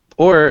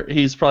 Or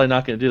he's probably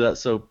not going to do that,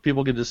 so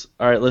people can just,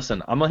 all right,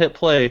 listen, I'm going to hit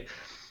play.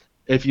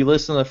 If you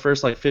listen to the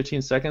first like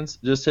 15 seconds,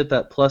 just hit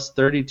that plus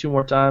 30 two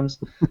more times,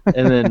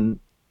 and then,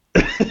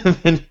 and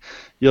then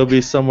you'll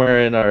be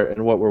somewhere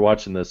in what we're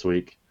watching this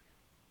week.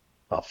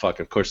 Oh fuck!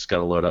 Of course it's got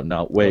to load up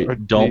now. Wait, Oh,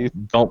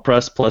 don't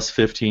press plus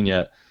 15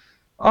 yet.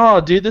 Oh,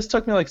 dude, this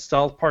took me like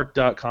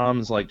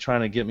SouthPark.com's like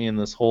trying to get me in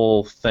this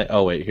whole thing.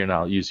 Oh wait, here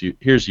now. Here's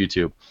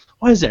YouTube.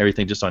 Why is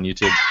everything just on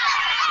YouTube?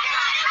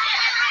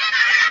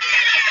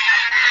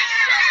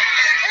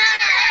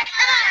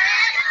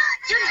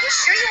 Dude, are you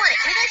sure you want to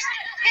do this?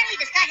 Apparently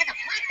this guy has a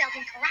black belt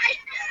in karate.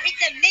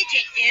 It's a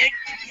midget, dude.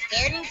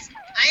 Students,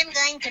 I'm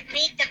going to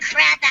beat the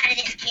crap out of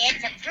this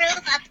kid to prove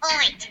a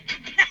point.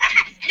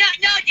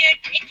 no, dude.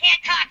 It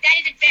can't talk. That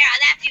isn't fair. I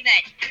laughed too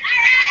much.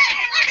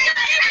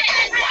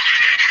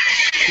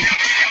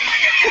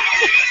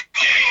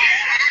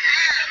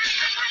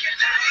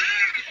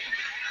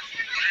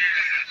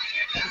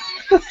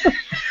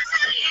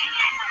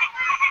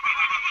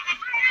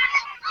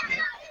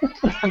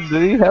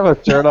 Did he have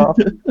a shirt off?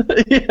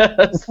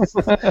 Yes.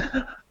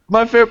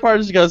 My favorite part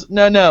is he goes,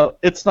 no,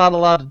 it's not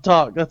allowed to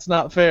talk. That's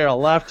not fair. I'll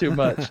laugh too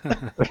much.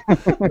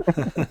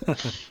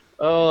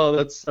 Oh,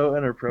 that's so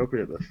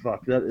inappropriate. But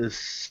fuck, that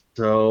is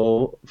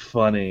so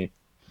funny.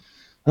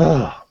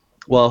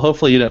 Well,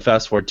 hopefully you didn't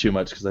fast forward too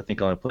much because I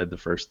think I only played the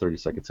first 30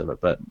 seconds of it.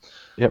 But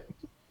Yep.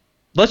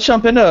 let's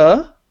jump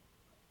into.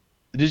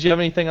 Did you have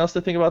anything else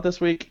to think about this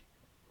week?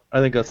 I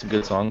think that's some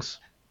good songs.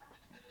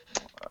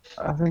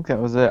 I think that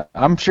was it.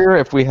 I'm sure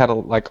if we had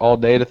like all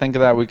day to think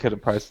of that, we could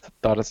have probably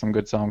thought of some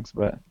good songs.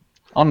 But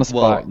on the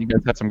spot, Well, you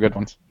guys had some good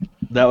ones.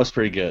 That was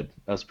pretty good.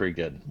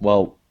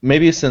 Well,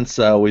 maybe since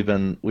we've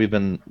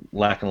been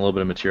lacking a little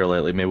bit of material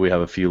lately, maybe we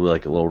have a few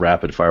like little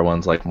rapid fire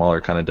ones like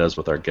Mahler kind of does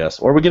with our guests,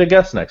 or we get a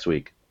guest next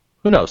week.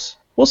 Who knows?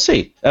 We'll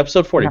see.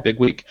 Episode 40, big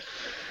week.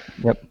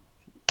 Yep.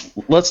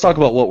 Let's talk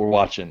about what we're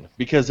watching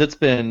because it's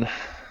been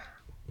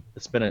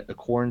a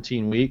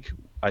quarantine week.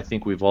 I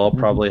think we've all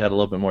probably had a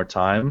little bit more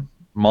time.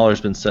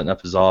 Mahler's been setting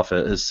up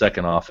his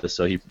second office,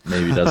 so he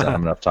maybe doesn't have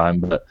enough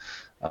time. But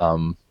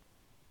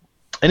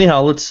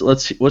anyhow,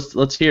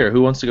 let's hear.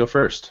 Who wants to go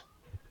first?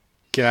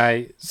 Can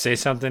I say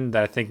something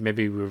that I think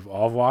maybe we've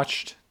all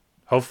watched?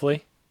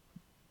 Hopefully.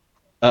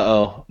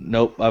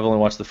 Nope. I've only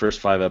watched the first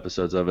 5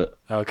 episodes of it.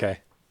 Okay.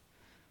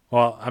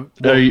 Well,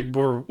 What are you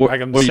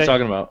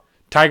talking about?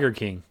 Tiger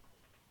King.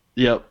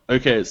 Yep.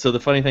 Okay. So the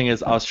funny thing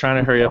is, I was trying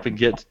to hurry up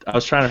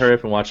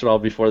and watch it all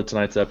before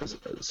tonight's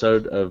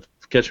episode of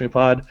Catch Me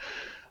Pod.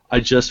 I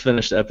just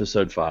finished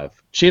episode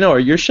 5. Chino,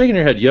 you're shaking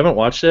your head. You haven't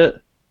watched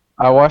it?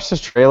 I watched this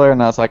trailer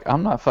and I was like,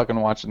 I'm not fucking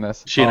watching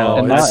this. Chino,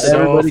 and it's so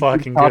everybody keeps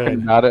fucking talking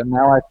good. about it. And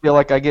now I feel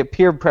like I get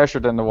peer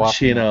pressured into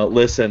watching. Chino,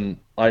 listen.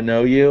 I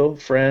know you,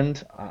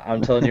 friend.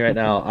 I'm telling you right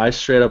now. I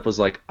straight up was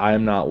like,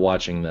 I'm not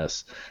watching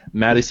this.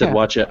 Maddie said,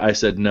 watch it. I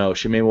said, no.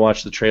 She made me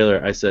watch the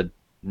trailer. I said,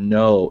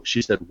 no.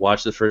 She said,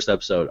 watch the first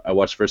episode. I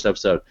watched the first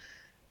episode,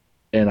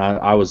 and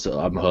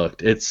I'm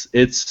hooked. It's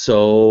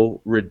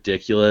so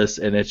ridiculous,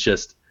 and it's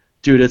just,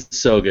 dude, it's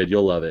so good.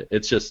 You'll love it.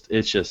 It's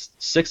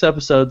just 6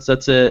 episodes.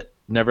 That's it.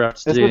 Never have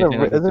to do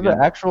anything. Is it an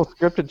actual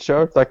scripted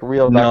show? It's like a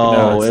real No,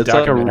 documentary. it's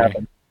like a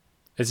documentary.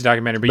 It's a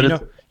documentary, but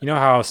But you know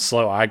how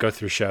slow I go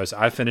through shows.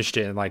 I finished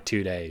it in like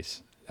 2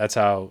 days. That's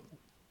how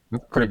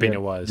gripping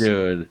it was.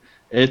 Dude,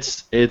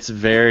 it's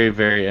very,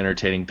 very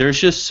entertaining. There's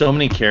just so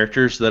many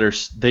characters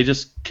they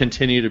just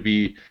continue to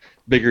be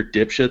bigger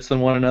dipshits than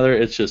one another.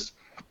 It's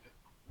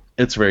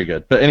very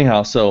good. But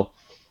anyhow, so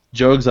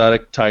Joe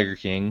Exotic, Tiger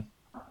King.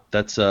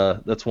 That's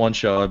one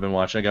show I've been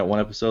watching. I got 1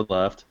 episode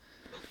left.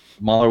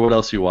 Mahler, what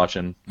else are you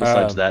watching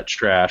besides that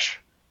trash?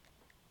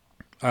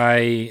 I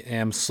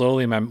am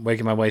slowly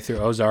making my way through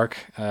Ozark.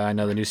 I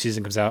know the new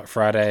season comes out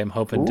Friday. I'm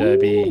hoping to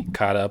be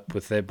caught up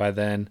with it by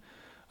then.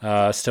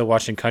 Still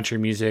watching country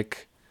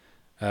music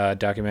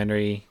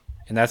documentary,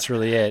 and that's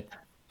really it.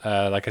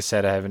 Like I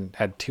said, I haven't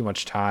had too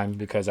much time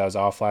because I was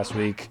off last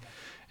week,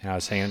 and I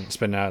was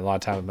spending a lot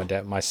of time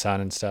with my son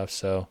and stuff.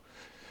 So,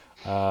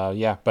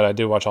 yeah, but I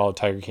did watch all of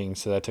Tiger King,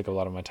 so that took a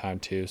lot of my time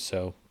too.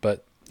 So,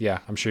 but yeah,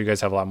 I'm sure you guys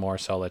have a lot more,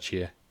 so I'll let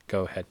you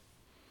go ahead.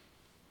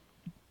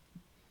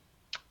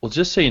 Well,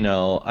 just so you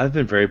know, I've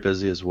been very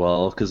busy as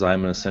well because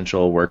I'm an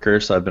essential worker,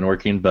 so I've been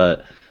working.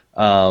 But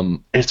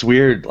It's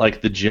weird,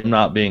 like the gym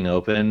not being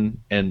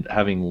open and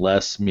having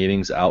less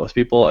meetings out with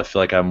people. I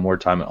feel like I have more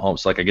time at home,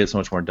 so like I get so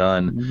much more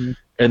done. Mhm.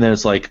 And then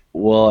it's like,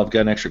 well, I've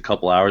got an extra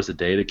couple hours a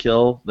day to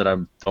kill that I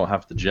don't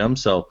have at the gym,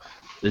 so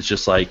it's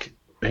just like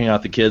hang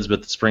out with the kids.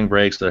 But the spring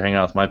breaks, they're hanging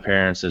out with my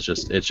parents. It's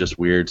just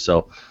weird.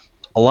 So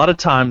a lot of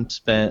time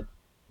spent.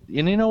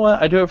 And you know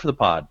what? I do it for the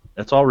pod.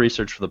 It's all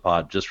research for the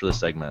pod, just for the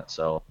segment.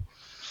 So,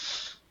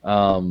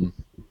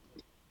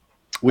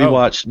 we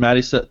watched.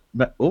 Maddie said,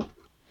 "Oh,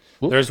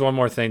 There's one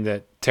more thing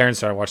that Terrence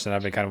started watching that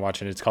I've been kind of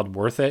watching. It's called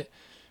Worth It.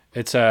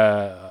 It's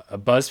a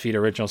BuzzFeed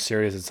original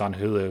series. It's on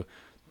Hulu.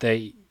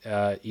 They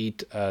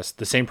eat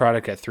the same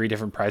product at 3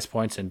 different price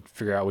points and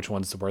figure out which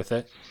one's worth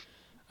it.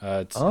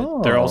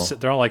 They're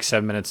all like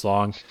 7 minutes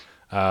long.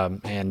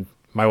 And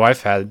my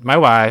wife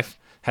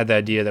had the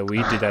idea that we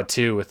do that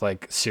too with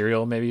like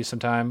cereal. Maybe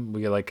sometime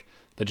we get like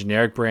the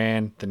generic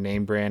brand, the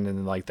name brand, and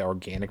then like the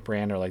organic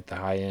brand or like the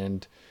high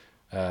end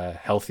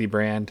healthy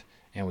brand,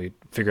 and we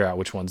figure out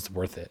which one's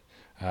worth it.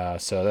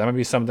 So that might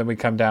be something we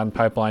come down the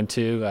pipeline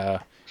too.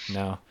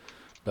 No,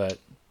 but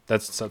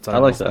that's something I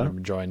like that that. I'm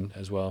enjoying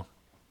as well.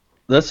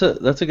 that's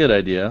a good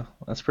idea.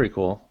 That's pretty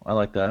cool. I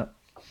like that.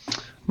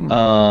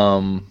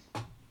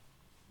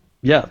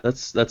 Yeah,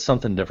 that's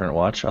something different to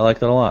watch. I like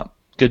that a lot.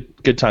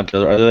 Good time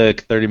killer. Are they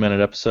like 30-minute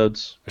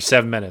episodes? Or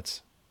 7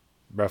 minutes,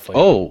 roughly.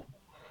 Oh,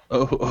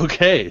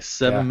 okay.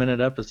 7 Yeah. minute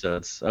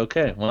episodes.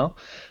 Okay, well,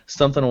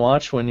 something to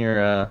watch when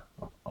you're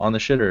on the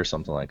shitter or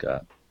something like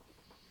that.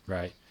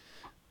 Right.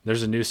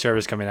 There's a new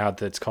service coming out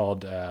that's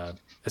called.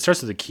 It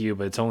starts with a Q,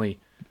 but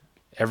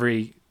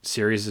every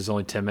series is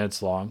only 10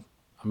 minutes long.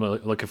 I'm really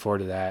looking forward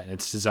to that, and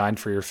it's designed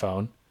for your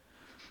phone.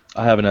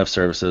 I have enough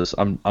services.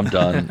 I'm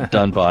done.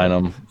 Done buying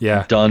them.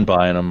 Yeah. Done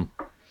buying them.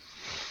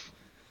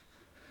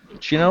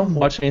 Chino,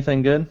 watch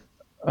anything good?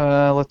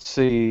 Let's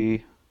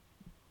see.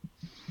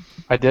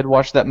 I did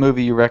watch that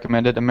movie you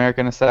recommended,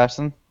 American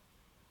Assassin.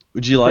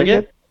 Would you like Pretty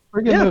it? good.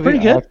 Pretty good Yeah, movie. pretty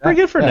I good. like that.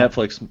 Pretty good for Yeah.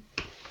 Netflix.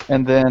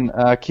 And then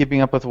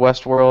Keeping Up with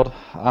Westworld.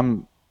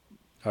 I'm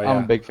Oh I'm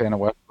yeah. a big fan of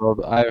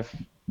Westworld. I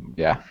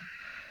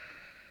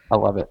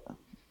love it.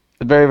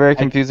 It's a very, very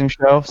confusing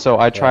show, so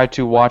I try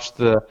to watch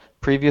the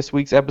previous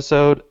week's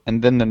episode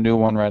and then the new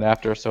one right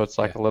after, so it's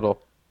like a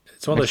little.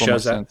 It's one of those makes more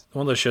shows that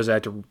sense. I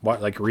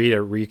have to read a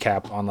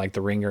recap on like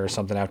The Ringer or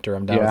something after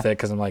I'm done Yeah. with it,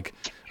 because I'm like,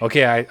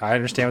 okay, I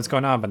understand what's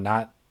going on, but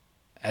not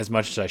as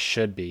much as I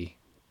should be.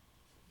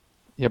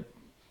 Yep.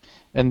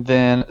 And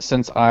then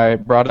since I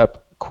brought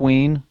up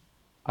Queen,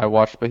 I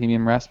watched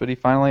Bohemian Rhapsody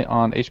finally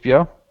on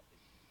HBO.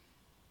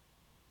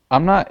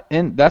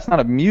 That's not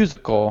a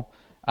musical.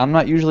 I'm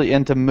not usually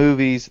into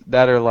movies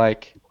that are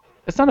like,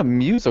 it's not a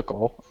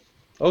musical.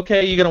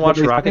 Okay, you gonna watch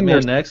They Rocket sing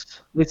Man their-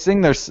 next? They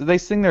sing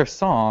their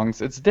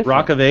songs. It's different.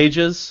 Rock of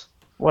Ages?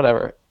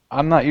 Whatever.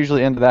 I'm not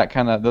usually into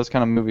those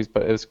kind of movies,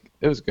 but it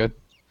was good.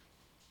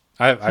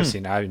 I've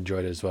seen it. I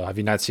enjoyed it as well. Have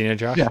you not seen it,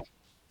 Josh? Yeah.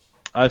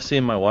 I've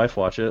seen my wife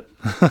watch it.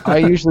 I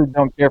usually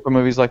don't care for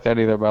movies like that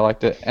either, but I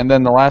liked it. And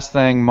then the last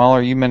thing,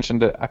 Mahler, you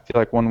mentioned it. I feel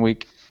like one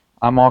week,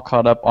 I'm all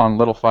caught up on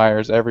Little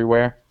Fires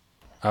Everywhere.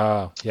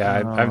 Oh, yeah. I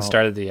haven't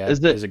started it yet. Is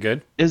Is it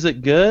good? Is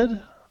it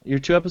good? You're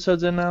 2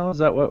 episodes in now? Is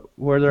that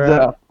where they're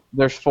at?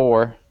 There's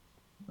 4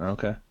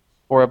 Okay.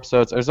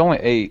 episodes. There's only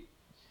 8,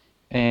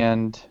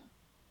 and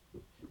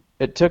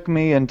it took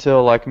me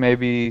until like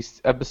maybe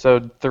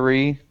episode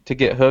 3 to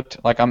get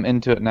hooked. Like I'm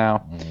into it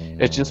now.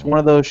 It's just one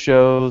of those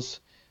shows.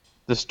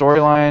 The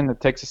storyline, it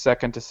takes a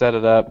second to set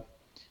it up.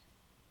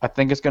 I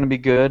think it's going to be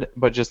good,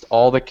 but just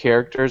all the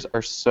characters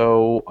are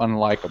so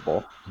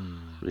unlikable.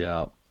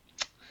 Yeah.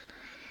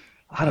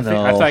 I don't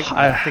know.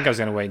 I think I was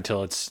gonna wait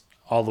until it's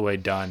all the way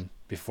done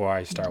before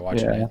I start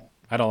watching Yeah. it.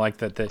 I don't like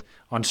that.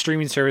 On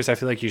streaming service, I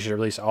feel like you should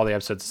release all the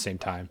episodes at the same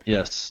time.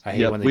 Yes. I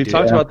hate Yep. when they We've do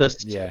talked that. about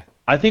this. Yeah.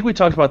 I think we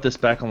talked about this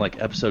back on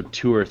like episode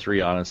 2 or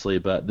 3, honestly.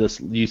 But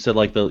you said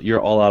like you're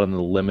all out on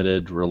the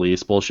limited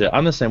release bullshit.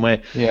 I'm the same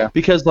way. Yeah.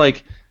 Because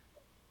like,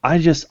 I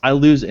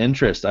lose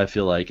interest. I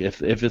feel like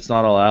if it's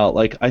not all out.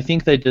 Like I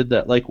think they did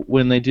that. Like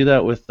when they do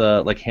that with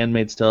like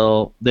Handmaid's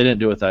Tale, they didn't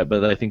do it with that,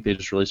 but I think they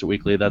just released it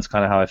weekly. That's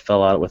kind of how I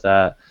fell out with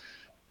that.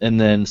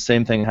 And then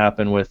same thing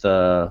happened with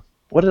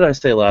what did I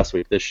say last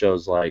week? This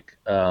show's like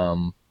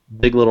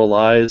Big Little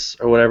Lies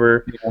or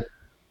whatever. Yeah.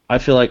 I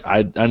feel like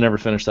I never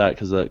finished that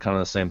because of kind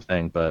of the same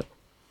thing. But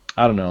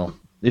I don't know.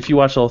 If you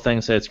watch the whole thing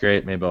and say it's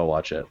great, maybe I'll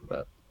watch it.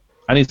 But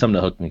I need something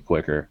to hook me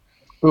quicker.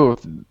 Ooh,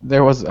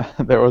 there was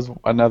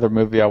another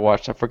movie I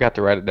watched. I forgot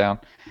to write it down.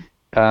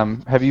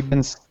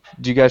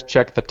 Do you guys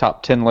check the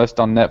top 10 list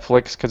on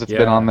Netflix? Because it's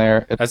been Yeah. on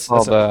there. It's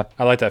called I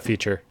like that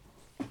feature.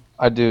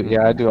 I do.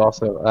 Yeah, I do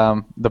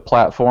also. The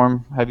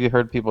Platform. Have you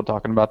heard people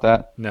talking about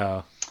that?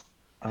 No.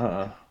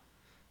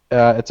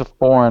 It's a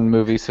foreign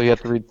movie, so you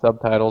have to read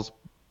subtitles,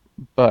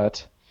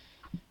 but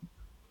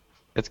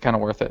it's kind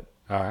of worth it.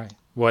 All right.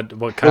 What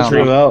kind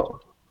Country of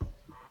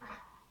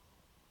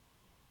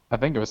I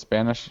think it was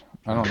Spanish.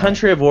 I don't know.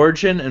 Country of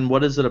Origin, and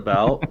what is it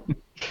about?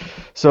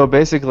 So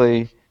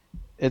basically,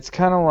 it's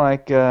kind of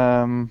like.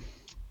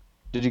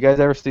 Did you guys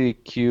ever see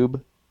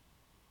Cube?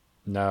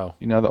 No.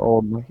 You know the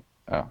old.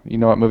 Oh, you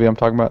know what movie I'm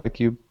talking about? The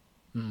Cube?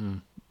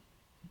 Mm-mm.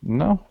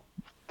 No?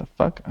 The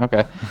fuck?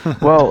 Okay.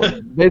 Well,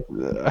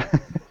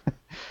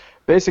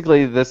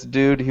 basically, this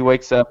dude, he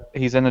wakes up,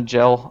 he's in a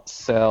jail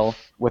cell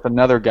with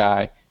another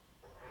guy,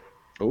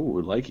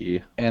 Oh,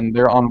 likey. and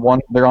they're on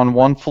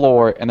one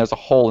floor, and there's a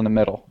hole in the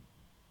middle.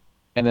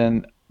 And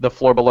then the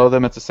floor below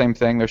them, it's the same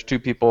thing. There's two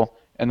people,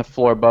 and the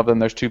floor above them,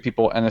 there's two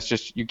people, and it's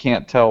just you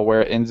can't tell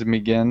where it ends and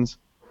begins.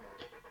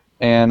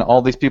 And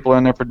all these people are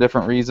in there for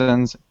different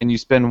reasons, and you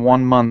spend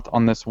 1 month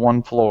on this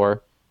one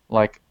floor,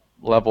 like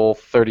level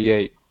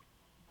 38,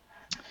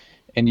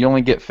 and you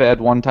only get fed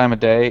one time a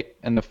day,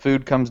 and the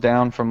food comes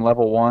down from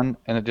level 1,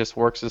 and it just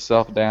works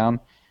itself down,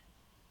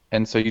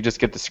 and so you just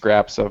get the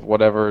scraps of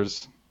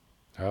whatever's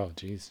Oh,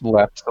 jeez.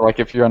 left. So like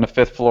if you're on the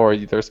 5th floor,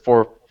 there's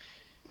four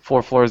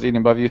floors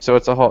eating above you, so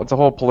it's a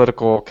whole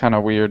political kind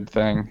of weird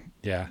thing.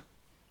 Yeah.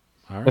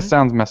 All It right.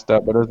 sounds messed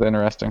up, but it's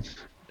interesting.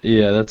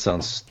 Yeah, that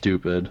sounds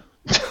stupid.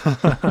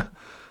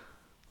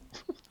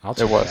 I'll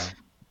check It was. out.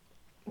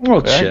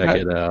 We'll Yeah, check I-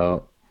 it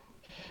out.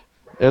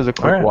 It was a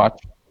quick Alright. watch.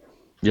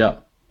 Yeah,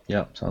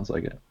 sounds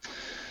like it.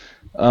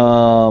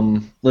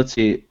 Let's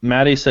see.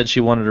 Maddie said she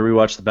wanted to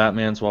rewatch the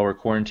Batmans while we're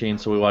quarantined,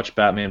 so we watched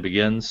Batman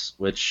Begins,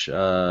 which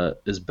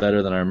is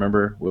better than I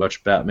remember. We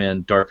watched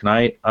Batman Dark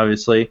Knight,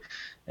 obviously,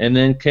 and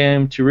then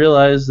came to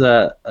realize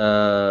that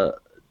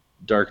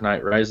Dark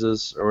Knight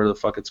Rises, or whatever the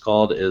fuck it's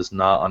called, is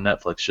not on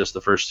Netflix, just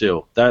the first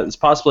two. That is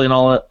possibly an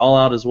all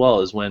out as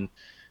well, is when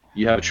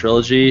you have a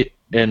trilogy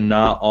and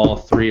not all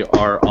three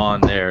are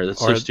on there. That's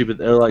so Or- stupid.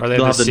 They're like, or they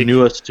they'll have have the the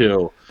newest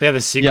two. They have the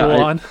sequel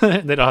Yeah, on.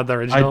 They don't have the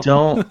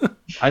original.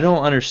 I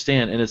don't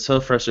understand, and it's so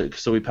frustrating.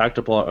 So we packed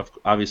up a lot of.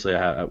 Obviously, I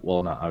have.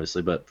 Well, not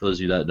obviously, but for those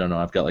of you that don't know,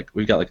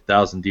 we've got like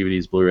 1,000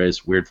 DVDs,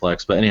 Blu-rays, weird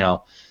flex. But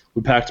anyhow,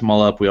 we packed them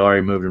all up. We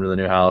already moved them to the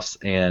new house,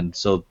 and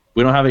so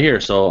we don't have it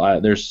here. So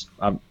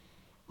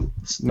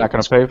Not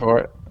gonna pay for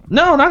it.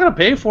 No, not gonna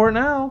pay for it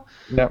now.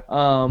 Yep.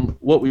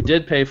 What we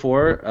did pay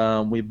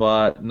for, we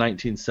bought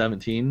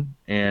 1917,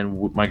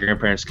 and my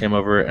grandparents came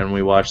over and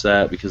we watched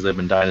that because they've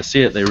been dying to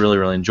see it. They really,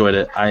 really enjoyed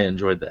it. I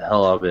enjoyed the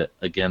hell of it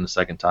again the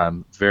second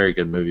time. Very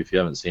good movie if you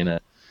haven't seen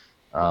it.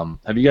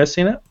 Have you guys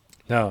seen it?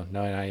 No,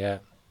 not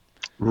yet.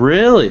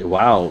 Really?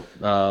 Wow.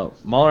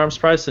 Mahler, I'm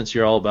surprised since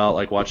you're all about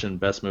like watching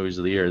best movies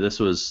of the year.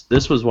 This was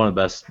one of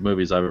the best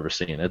movies I've ever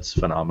seen. It's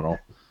phenomenal.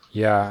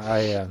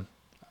 Yeah,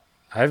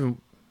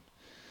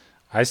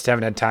 I just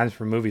haven't had time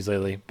for movies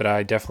lately, but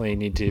I definitely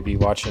need to be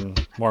watching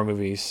more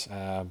movies.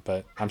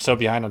 But I'm so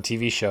behind on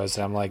TV shows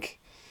that I'm like,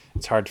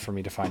 it's hard for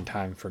me to find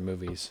time for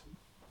movies.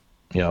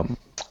 Yeah.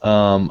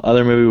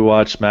 Other movie we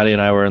watched, Maddie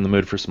and I were in the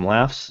mood for some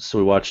laughs, so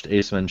we watched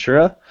Ace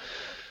Ventura.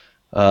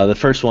 The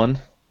first one,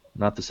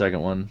 not the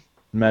second one.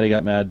 Maddie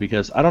got mad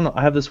because I don't know.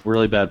 I have this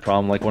really bad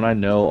problem. Like when I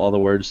know all the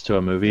words to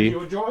a movie.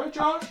 enjoy it,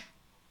 Josh?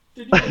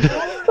 Did you enjoy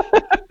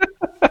it?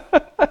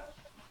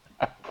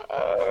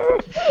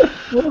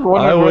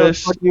 I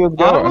wish. I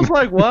I was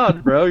like, wow,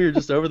 bro, you're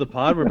just over the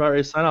pod. We're about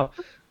ready to sign off.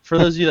 For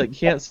those of you that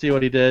can't see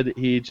what he did,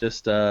 he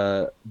just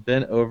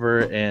bent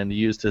over and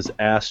used his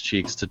ass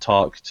cheeks to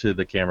talk to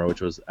the camera,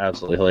 which was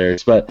absolutely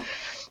hilarious. But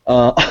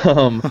yeah,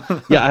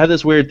 I have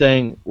this weird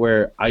thing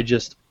where I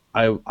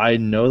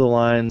know the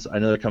lines, I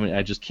know they're coming,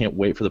 I just can't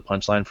wait for the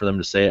punchline for them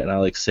to say it, and I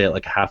like say it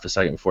like half a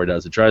second before it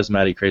does. It drives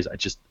Maddie crazy.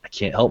 I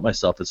can't help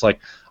myself. It's like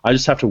I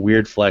just have to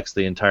weird flex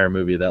the entire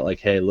movie that like,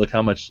 hey, look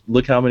how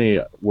many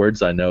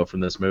words I know from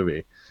this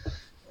movie.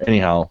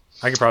 Anyhow,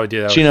 I could probably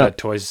do that Gina- with that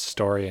Toy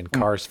Story and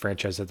Cars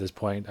franchise at this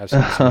point. I've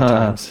seen it so many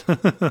times.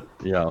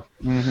 yeah.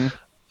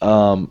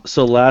 Mm-hmm.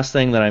 So last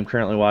thing that I'm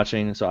currently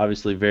watching, so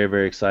obviously very,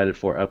 very excited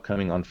for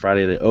upcoming on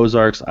Friday, The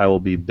Ozarks. I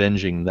will be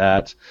binging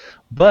that.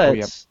 But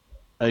yep.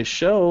 a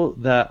show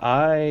that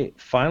I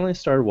finally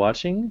started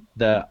watching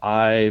that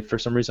for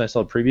some reason I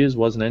saw previews,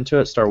 wasn't into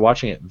it, started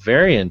watching it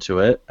very into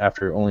it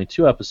after only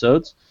 2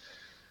 episodes,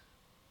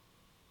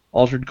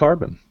 Altered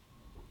Carbon.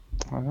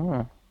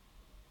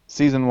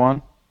 Season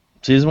 1.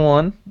 Season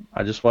 1,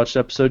 I just watched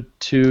episode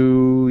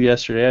 2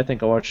 yesterday. I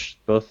think I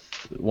watched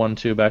both 1,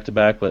 2 back to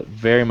back, but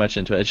very much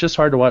into it. It's just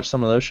hard to watch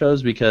some of those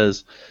shows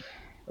because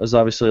there's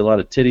obviously a lot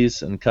of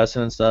titties and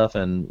cussing and stuff,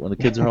 and when the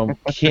kids are home,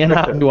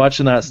 cannot be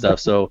watching that stuff.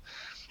 So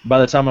by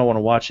the time I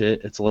want to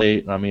it's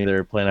late, and I'm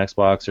either playing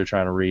Xbox or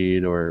trying to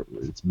read, or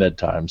it's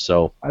bedtime.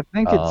 So I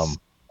think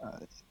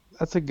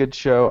that's a good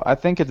show. I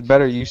think it's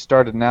better you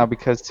started now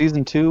because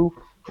season 2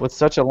 was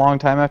such a long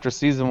time after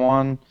season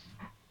 1,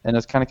 and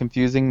it's kind of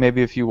confusing.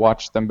 Maybe if you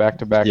watch them back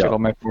to back, Yeah. it'll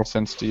make more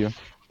sense to you.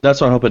 that's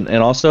what I'm hoping.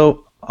 And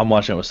also, I'm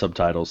watching it with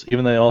subtitles.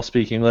 Even though they all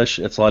speak English,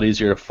 it's a lot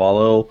easier to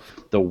follow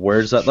the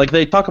words that, like,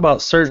 they talk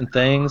about certain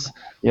things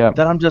Yeah.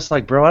 that I'm just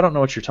like, bro, I don't know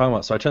what you're talking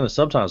about. So I turn the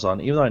subtitles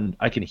on. Even though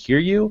I can hear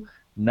you,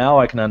 now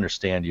I can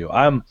understand you.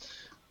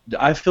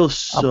 I feel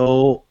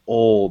so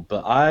old,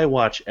 but I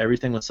watch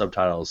everything with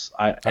subtitles.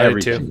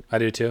 Everything. I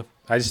do too.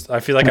 I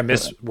feel like I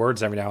miss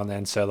words every now and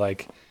then, so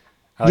like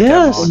I like Yes. to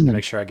have them on to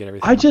make sure I get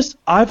everything.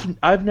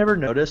 I've never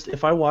noticed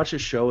if I watch a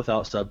show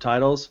without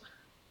subtitles,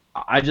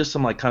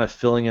 I'm like kind of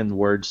filling in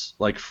words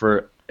like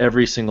for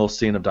every single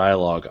scene of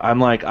dialogue. I'm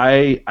like,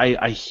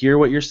 I hear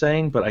what you're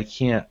saying, but I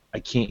can't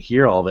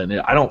hear all of it.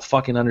 And I don't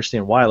fucking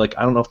understand why. Like,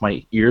 I don't know if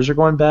my ears are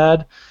going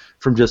bad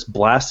from just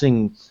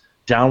blasting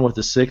down with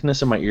the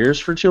sickness in my ears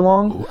for too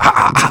long.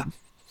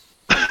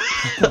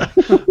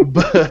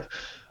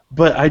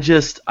 but I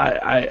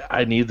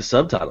need the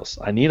subtitles.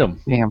 I need them.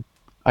 Damn.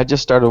 I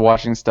just started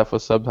watching stuff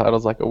with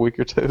subtitles like a week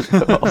or two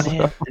ago.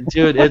 Man,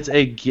 dude, it's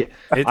a.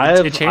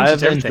 It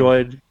changes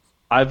everything.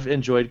 I've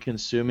enjoyed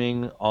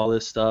consuming all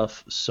this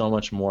stuff so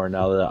much more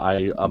now that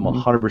I'm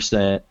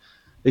 100%.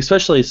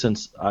 Especially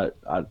since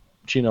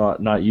Chino,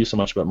 not you so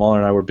much, but Mahler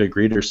and I were big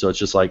readers, so it's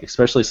just like,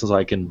 especially since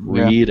I can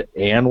read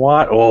and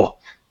watch. Oh,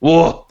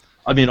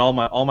 I mean, all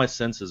my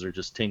senses are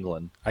just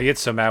tingling. I get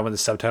so mad when the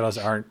subtitles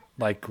aren't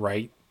like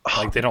right,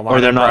 like they don't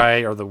line up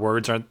right, or the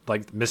words aren't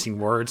like missing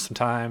words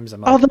sometimes.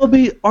 I'm like,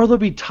 there'll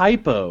be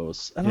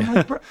typos, and I'm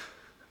like, bro,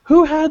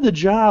 who had the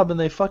job and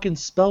they fucking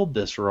spelled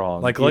this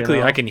wrong? Like,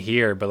 luckily I can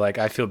hear, but like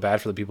I feel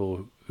bad for the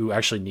people who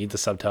actually need the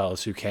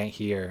subtitles who can't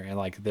hear, and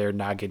like they're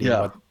not getting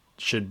what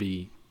should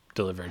be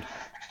delivered.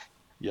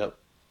 Yep.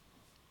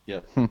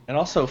 And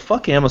also,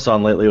 fuck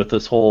Amazon lately with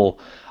this whole.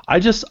 I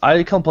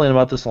complained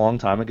about this a long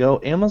time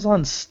ago.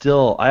 Amazon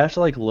still, I have to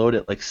like load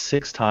it like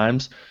 6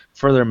 times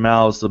for their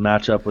mouths to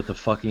match up with the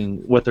fucking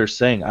what they're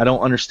saying. I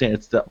don't understand.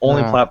 It's the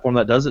only platform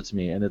that does it to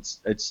me, and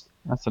it's That's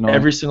annoying.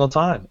 every single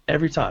time.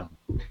 Every time.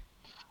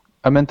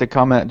 I meant to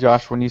comment,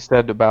 Josh, when you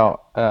said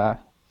about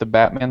the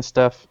Batman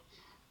stuff.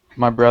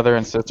 My brother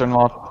and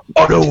sister-in-law.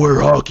 I don't wear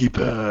hockey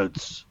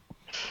pads.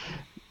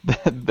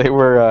 They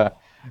were.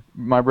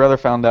 My brother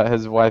found out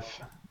his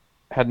wife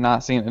had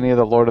not seen any of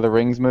the Lord of the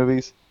Rings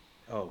movies.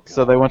 Oh, God.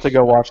 So they went to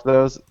go watch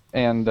those,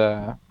 and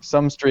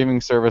some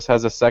streaming service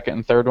has a second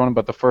and third one,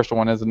 but the first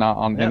one is not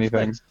on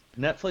anything.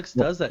 Netflix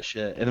does that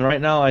shit, and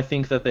right now I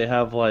think that they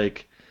have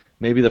like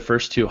maybe the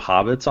first 2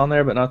 Hobbits on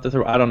there, but not the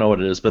third. I don't know what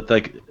it is, but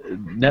like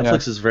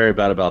Netflix is very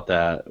bad about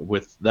that.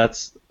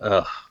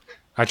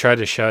 I tried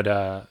to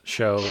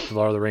show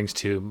Lord of the Rings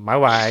to my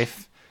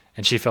wife,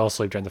 and she fell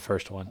asleep during the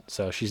first one,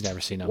 so she's never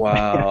seen them.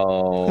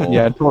 Wow.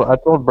 Yeah, I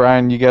told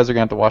Brian you guys are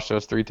going to have to watch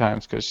those 3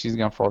 times because she's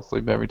going to fall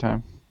asleep every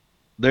time.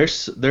 They're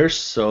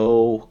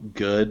so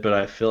good, but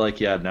I feel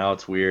like now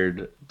it's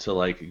weird to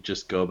like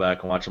just go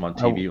back and watch them on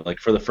TV like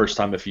for the first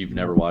time if you've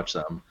never watched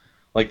them.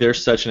 Like they're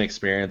such an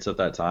experience at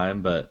that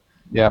time, but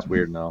it's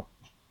weird now.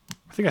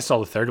 I think I saw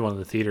the third one in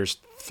the theaters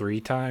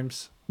 3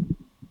 times.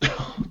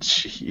 Oh,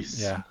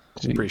 jeez. Yeah,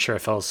 I'm pretty sure I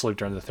fell asleep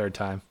during the third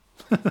time.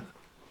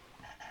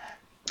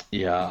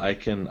 Yeah, I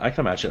can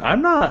imagine.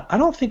 I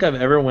don't think I've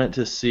ever went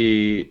to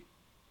see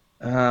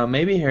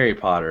maybe Harry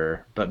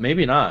Potter, but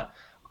maybe not.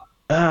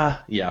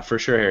 Yeah, for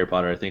sure Harry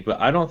Potter, I think,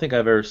 but I don't think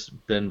I've ever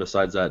been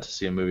besides that to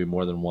see a movie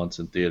more than once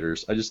in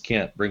theaters. I just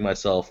can't bring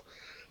myself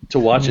to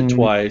watch it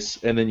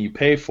twice, and then you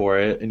pay for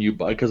it, and you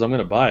buy because I'm going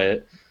to buy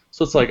it.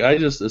 So it's like I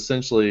just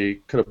essentially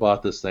could have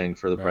bought this thing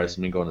for the price of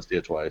me going to see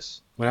it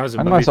twice. When I was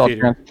in movie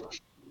theater,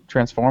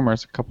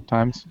 Transformers a couple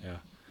times. Yeah.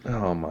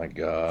 Oh my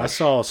god. I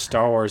saw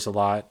Star Wars a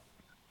lot.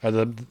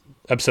 The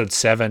episode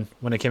 7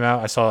 when it came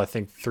out, I saw I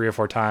think 3 or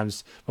 4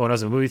 times. But when I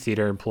was a movie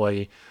theater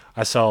employee,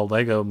 I saw a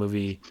Lego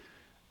movie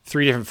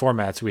 3 different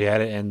formats. We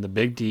had it in the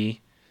Big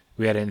D,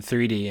 we had it in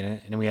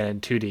 3D, and we had it in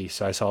 2D.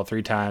 So I saw it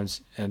 3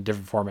 times in a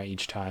different format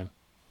each time.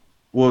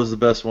 What was the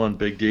best one,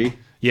 Big D?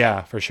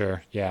 Yeah, for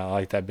sure. Yeah, I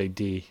like that Big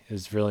D.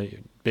 It's really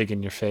big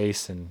in your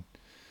face, and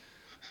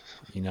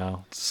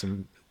it's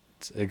an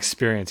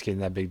experience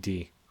getting that Big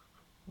D.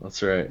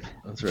 That's right.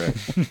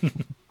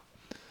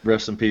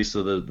 Rest in peace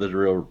to the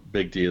real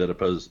Big D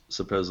that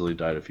supposedly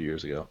died a few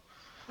years ago.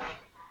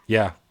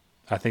 Yeah,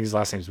 I think his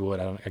last name's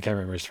Wood. I can't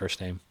remember his first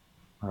name.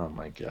 Oh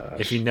my gosh.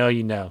 If you know,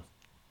 you know.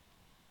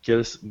 Get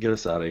us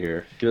out of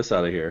here. Get us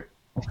out of here.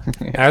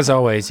 As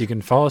always, you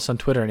can follow us on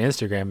Twitter and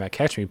Instagram at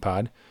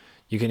CatchMePod.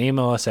 You can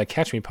email us at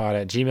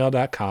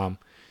catchmepod@gmail.com.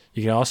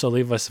 You can also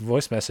leave us a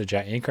voice message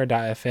at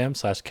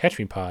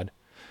anchor.fm/catchmepod.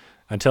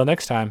 Until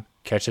next time,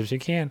 catch us if you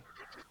can.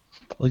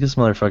 Look at this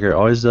motherfucker.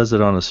 Always does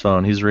it on his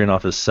phone. He's reading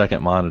off his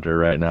second monitor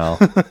right now.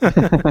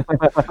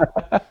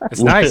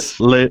 It's nice.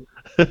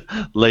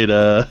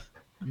 Later.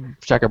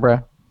 Check it, bro.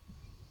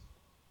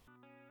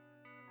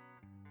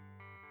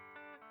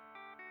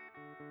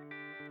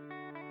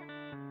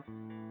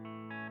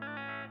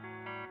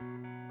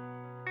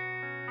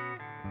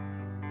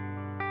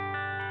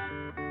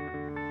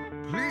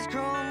 Please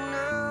come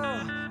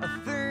now. I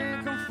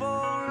think I'm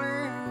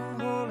falling,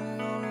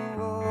 holding on to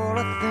what I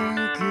think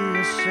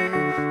is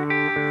safe.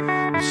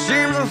 It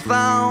seems I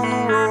found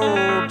the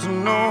road to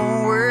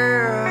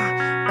nowhere,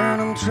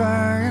 and I'm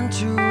trying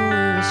to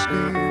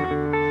escape.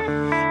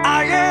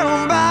 I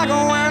yelled back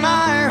when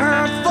I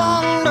heard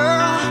thunder,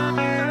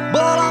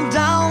 but I'm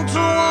down to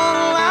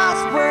one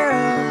last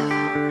breath.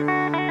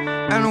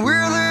 And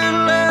will it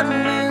let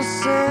me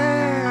say,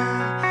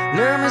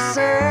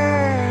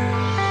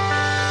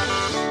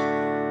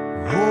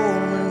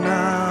 hold me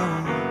now.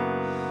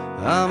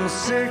 I'm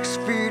 6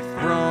 feet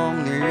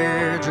from the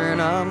edge,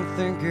 and I'm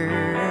thinking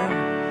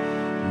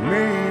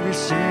maybe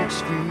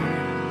 6 feet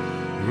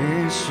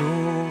ain't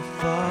so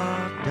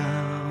far down.